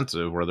an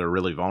offensive where they're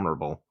really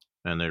vulnerable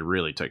and they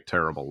really take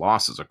terrible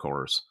losses, of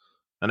course.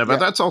 But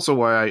that's also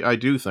why I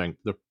do think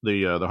the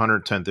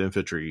 110th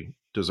Infantry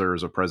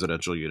deserves a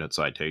presidential unit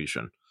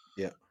citation.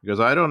 Yeah, because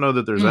I don't know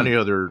that there's any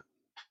other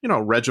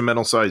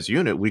regimental size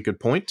unit we could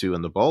point to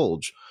in the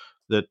Bulge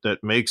that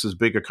makes as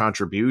big a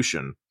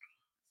contribution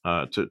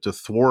to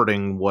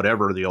thwarting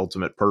whatever the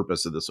ultimate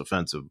purpose of this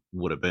offensive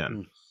would have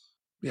been.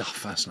 Yeah,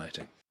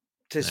 fascinating.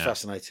 It is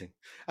fascinating,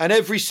 and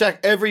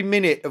every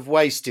minute of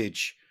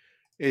wastage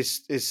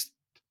is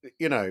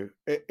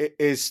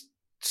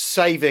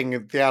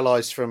saving the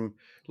Allies from,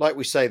 like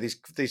we say, this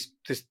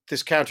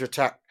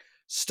counterattack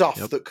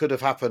stuff that could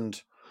have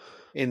happened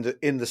in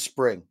the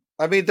spring.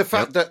 I mean, the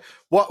fact that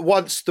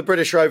once the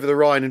British are over the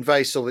Rhine and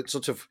Wesel,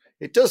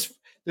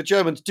 the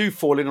Germans do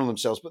fall in on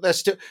themselves, but they're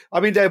still,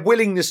 their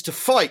willingness to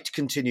fight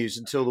continues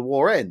until the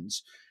war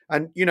ends.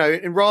 And,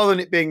 and rather than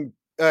it being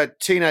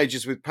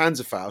teenagers with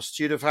Panzerfaust,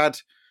 you'd have had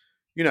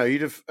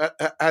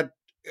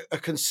a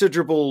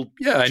considerable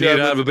and German, you'd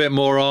have a bit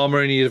more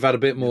armor, and you'd have had a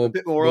bit more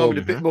armor, and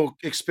a bit more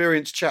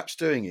experienced chaps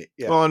doing it.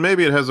 Yeah. Well, and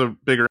maybe it has a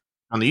bigger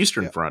on the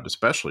Eastern Front,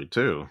 especially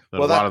too. A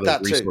lot of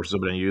those resources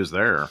have been used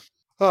there.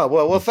 Oh,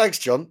 well, thanks,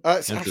 John.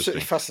 It's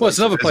absolutely fascinating. Well, it's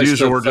another place. As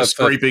usual, we're just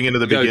scraping into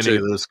the beginning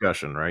of the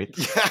discussion, right?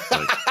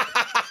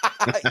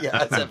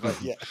 Yeah, that's ever.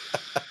 Yeah.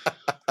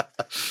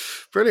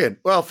 Brilliant.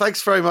 Well,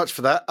 thanks very much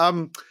for that.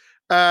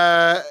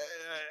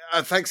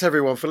 Thanks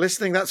everyone for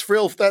listening. That's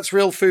real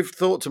food for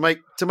thought to make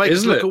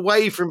us look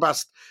away from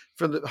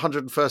the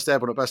 101st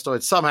Airborne at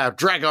Bastogne, somehow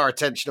drag our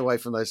attention away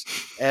from those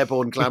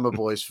airborne glamour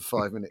boys for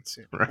 5 minutes.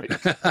 Right.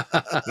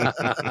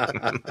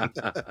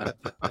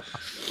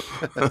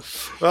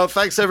 Well,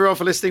 thanks everyone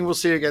for listening. We'll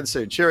see you again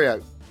soon.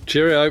 Cheerio.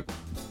 Cheerio.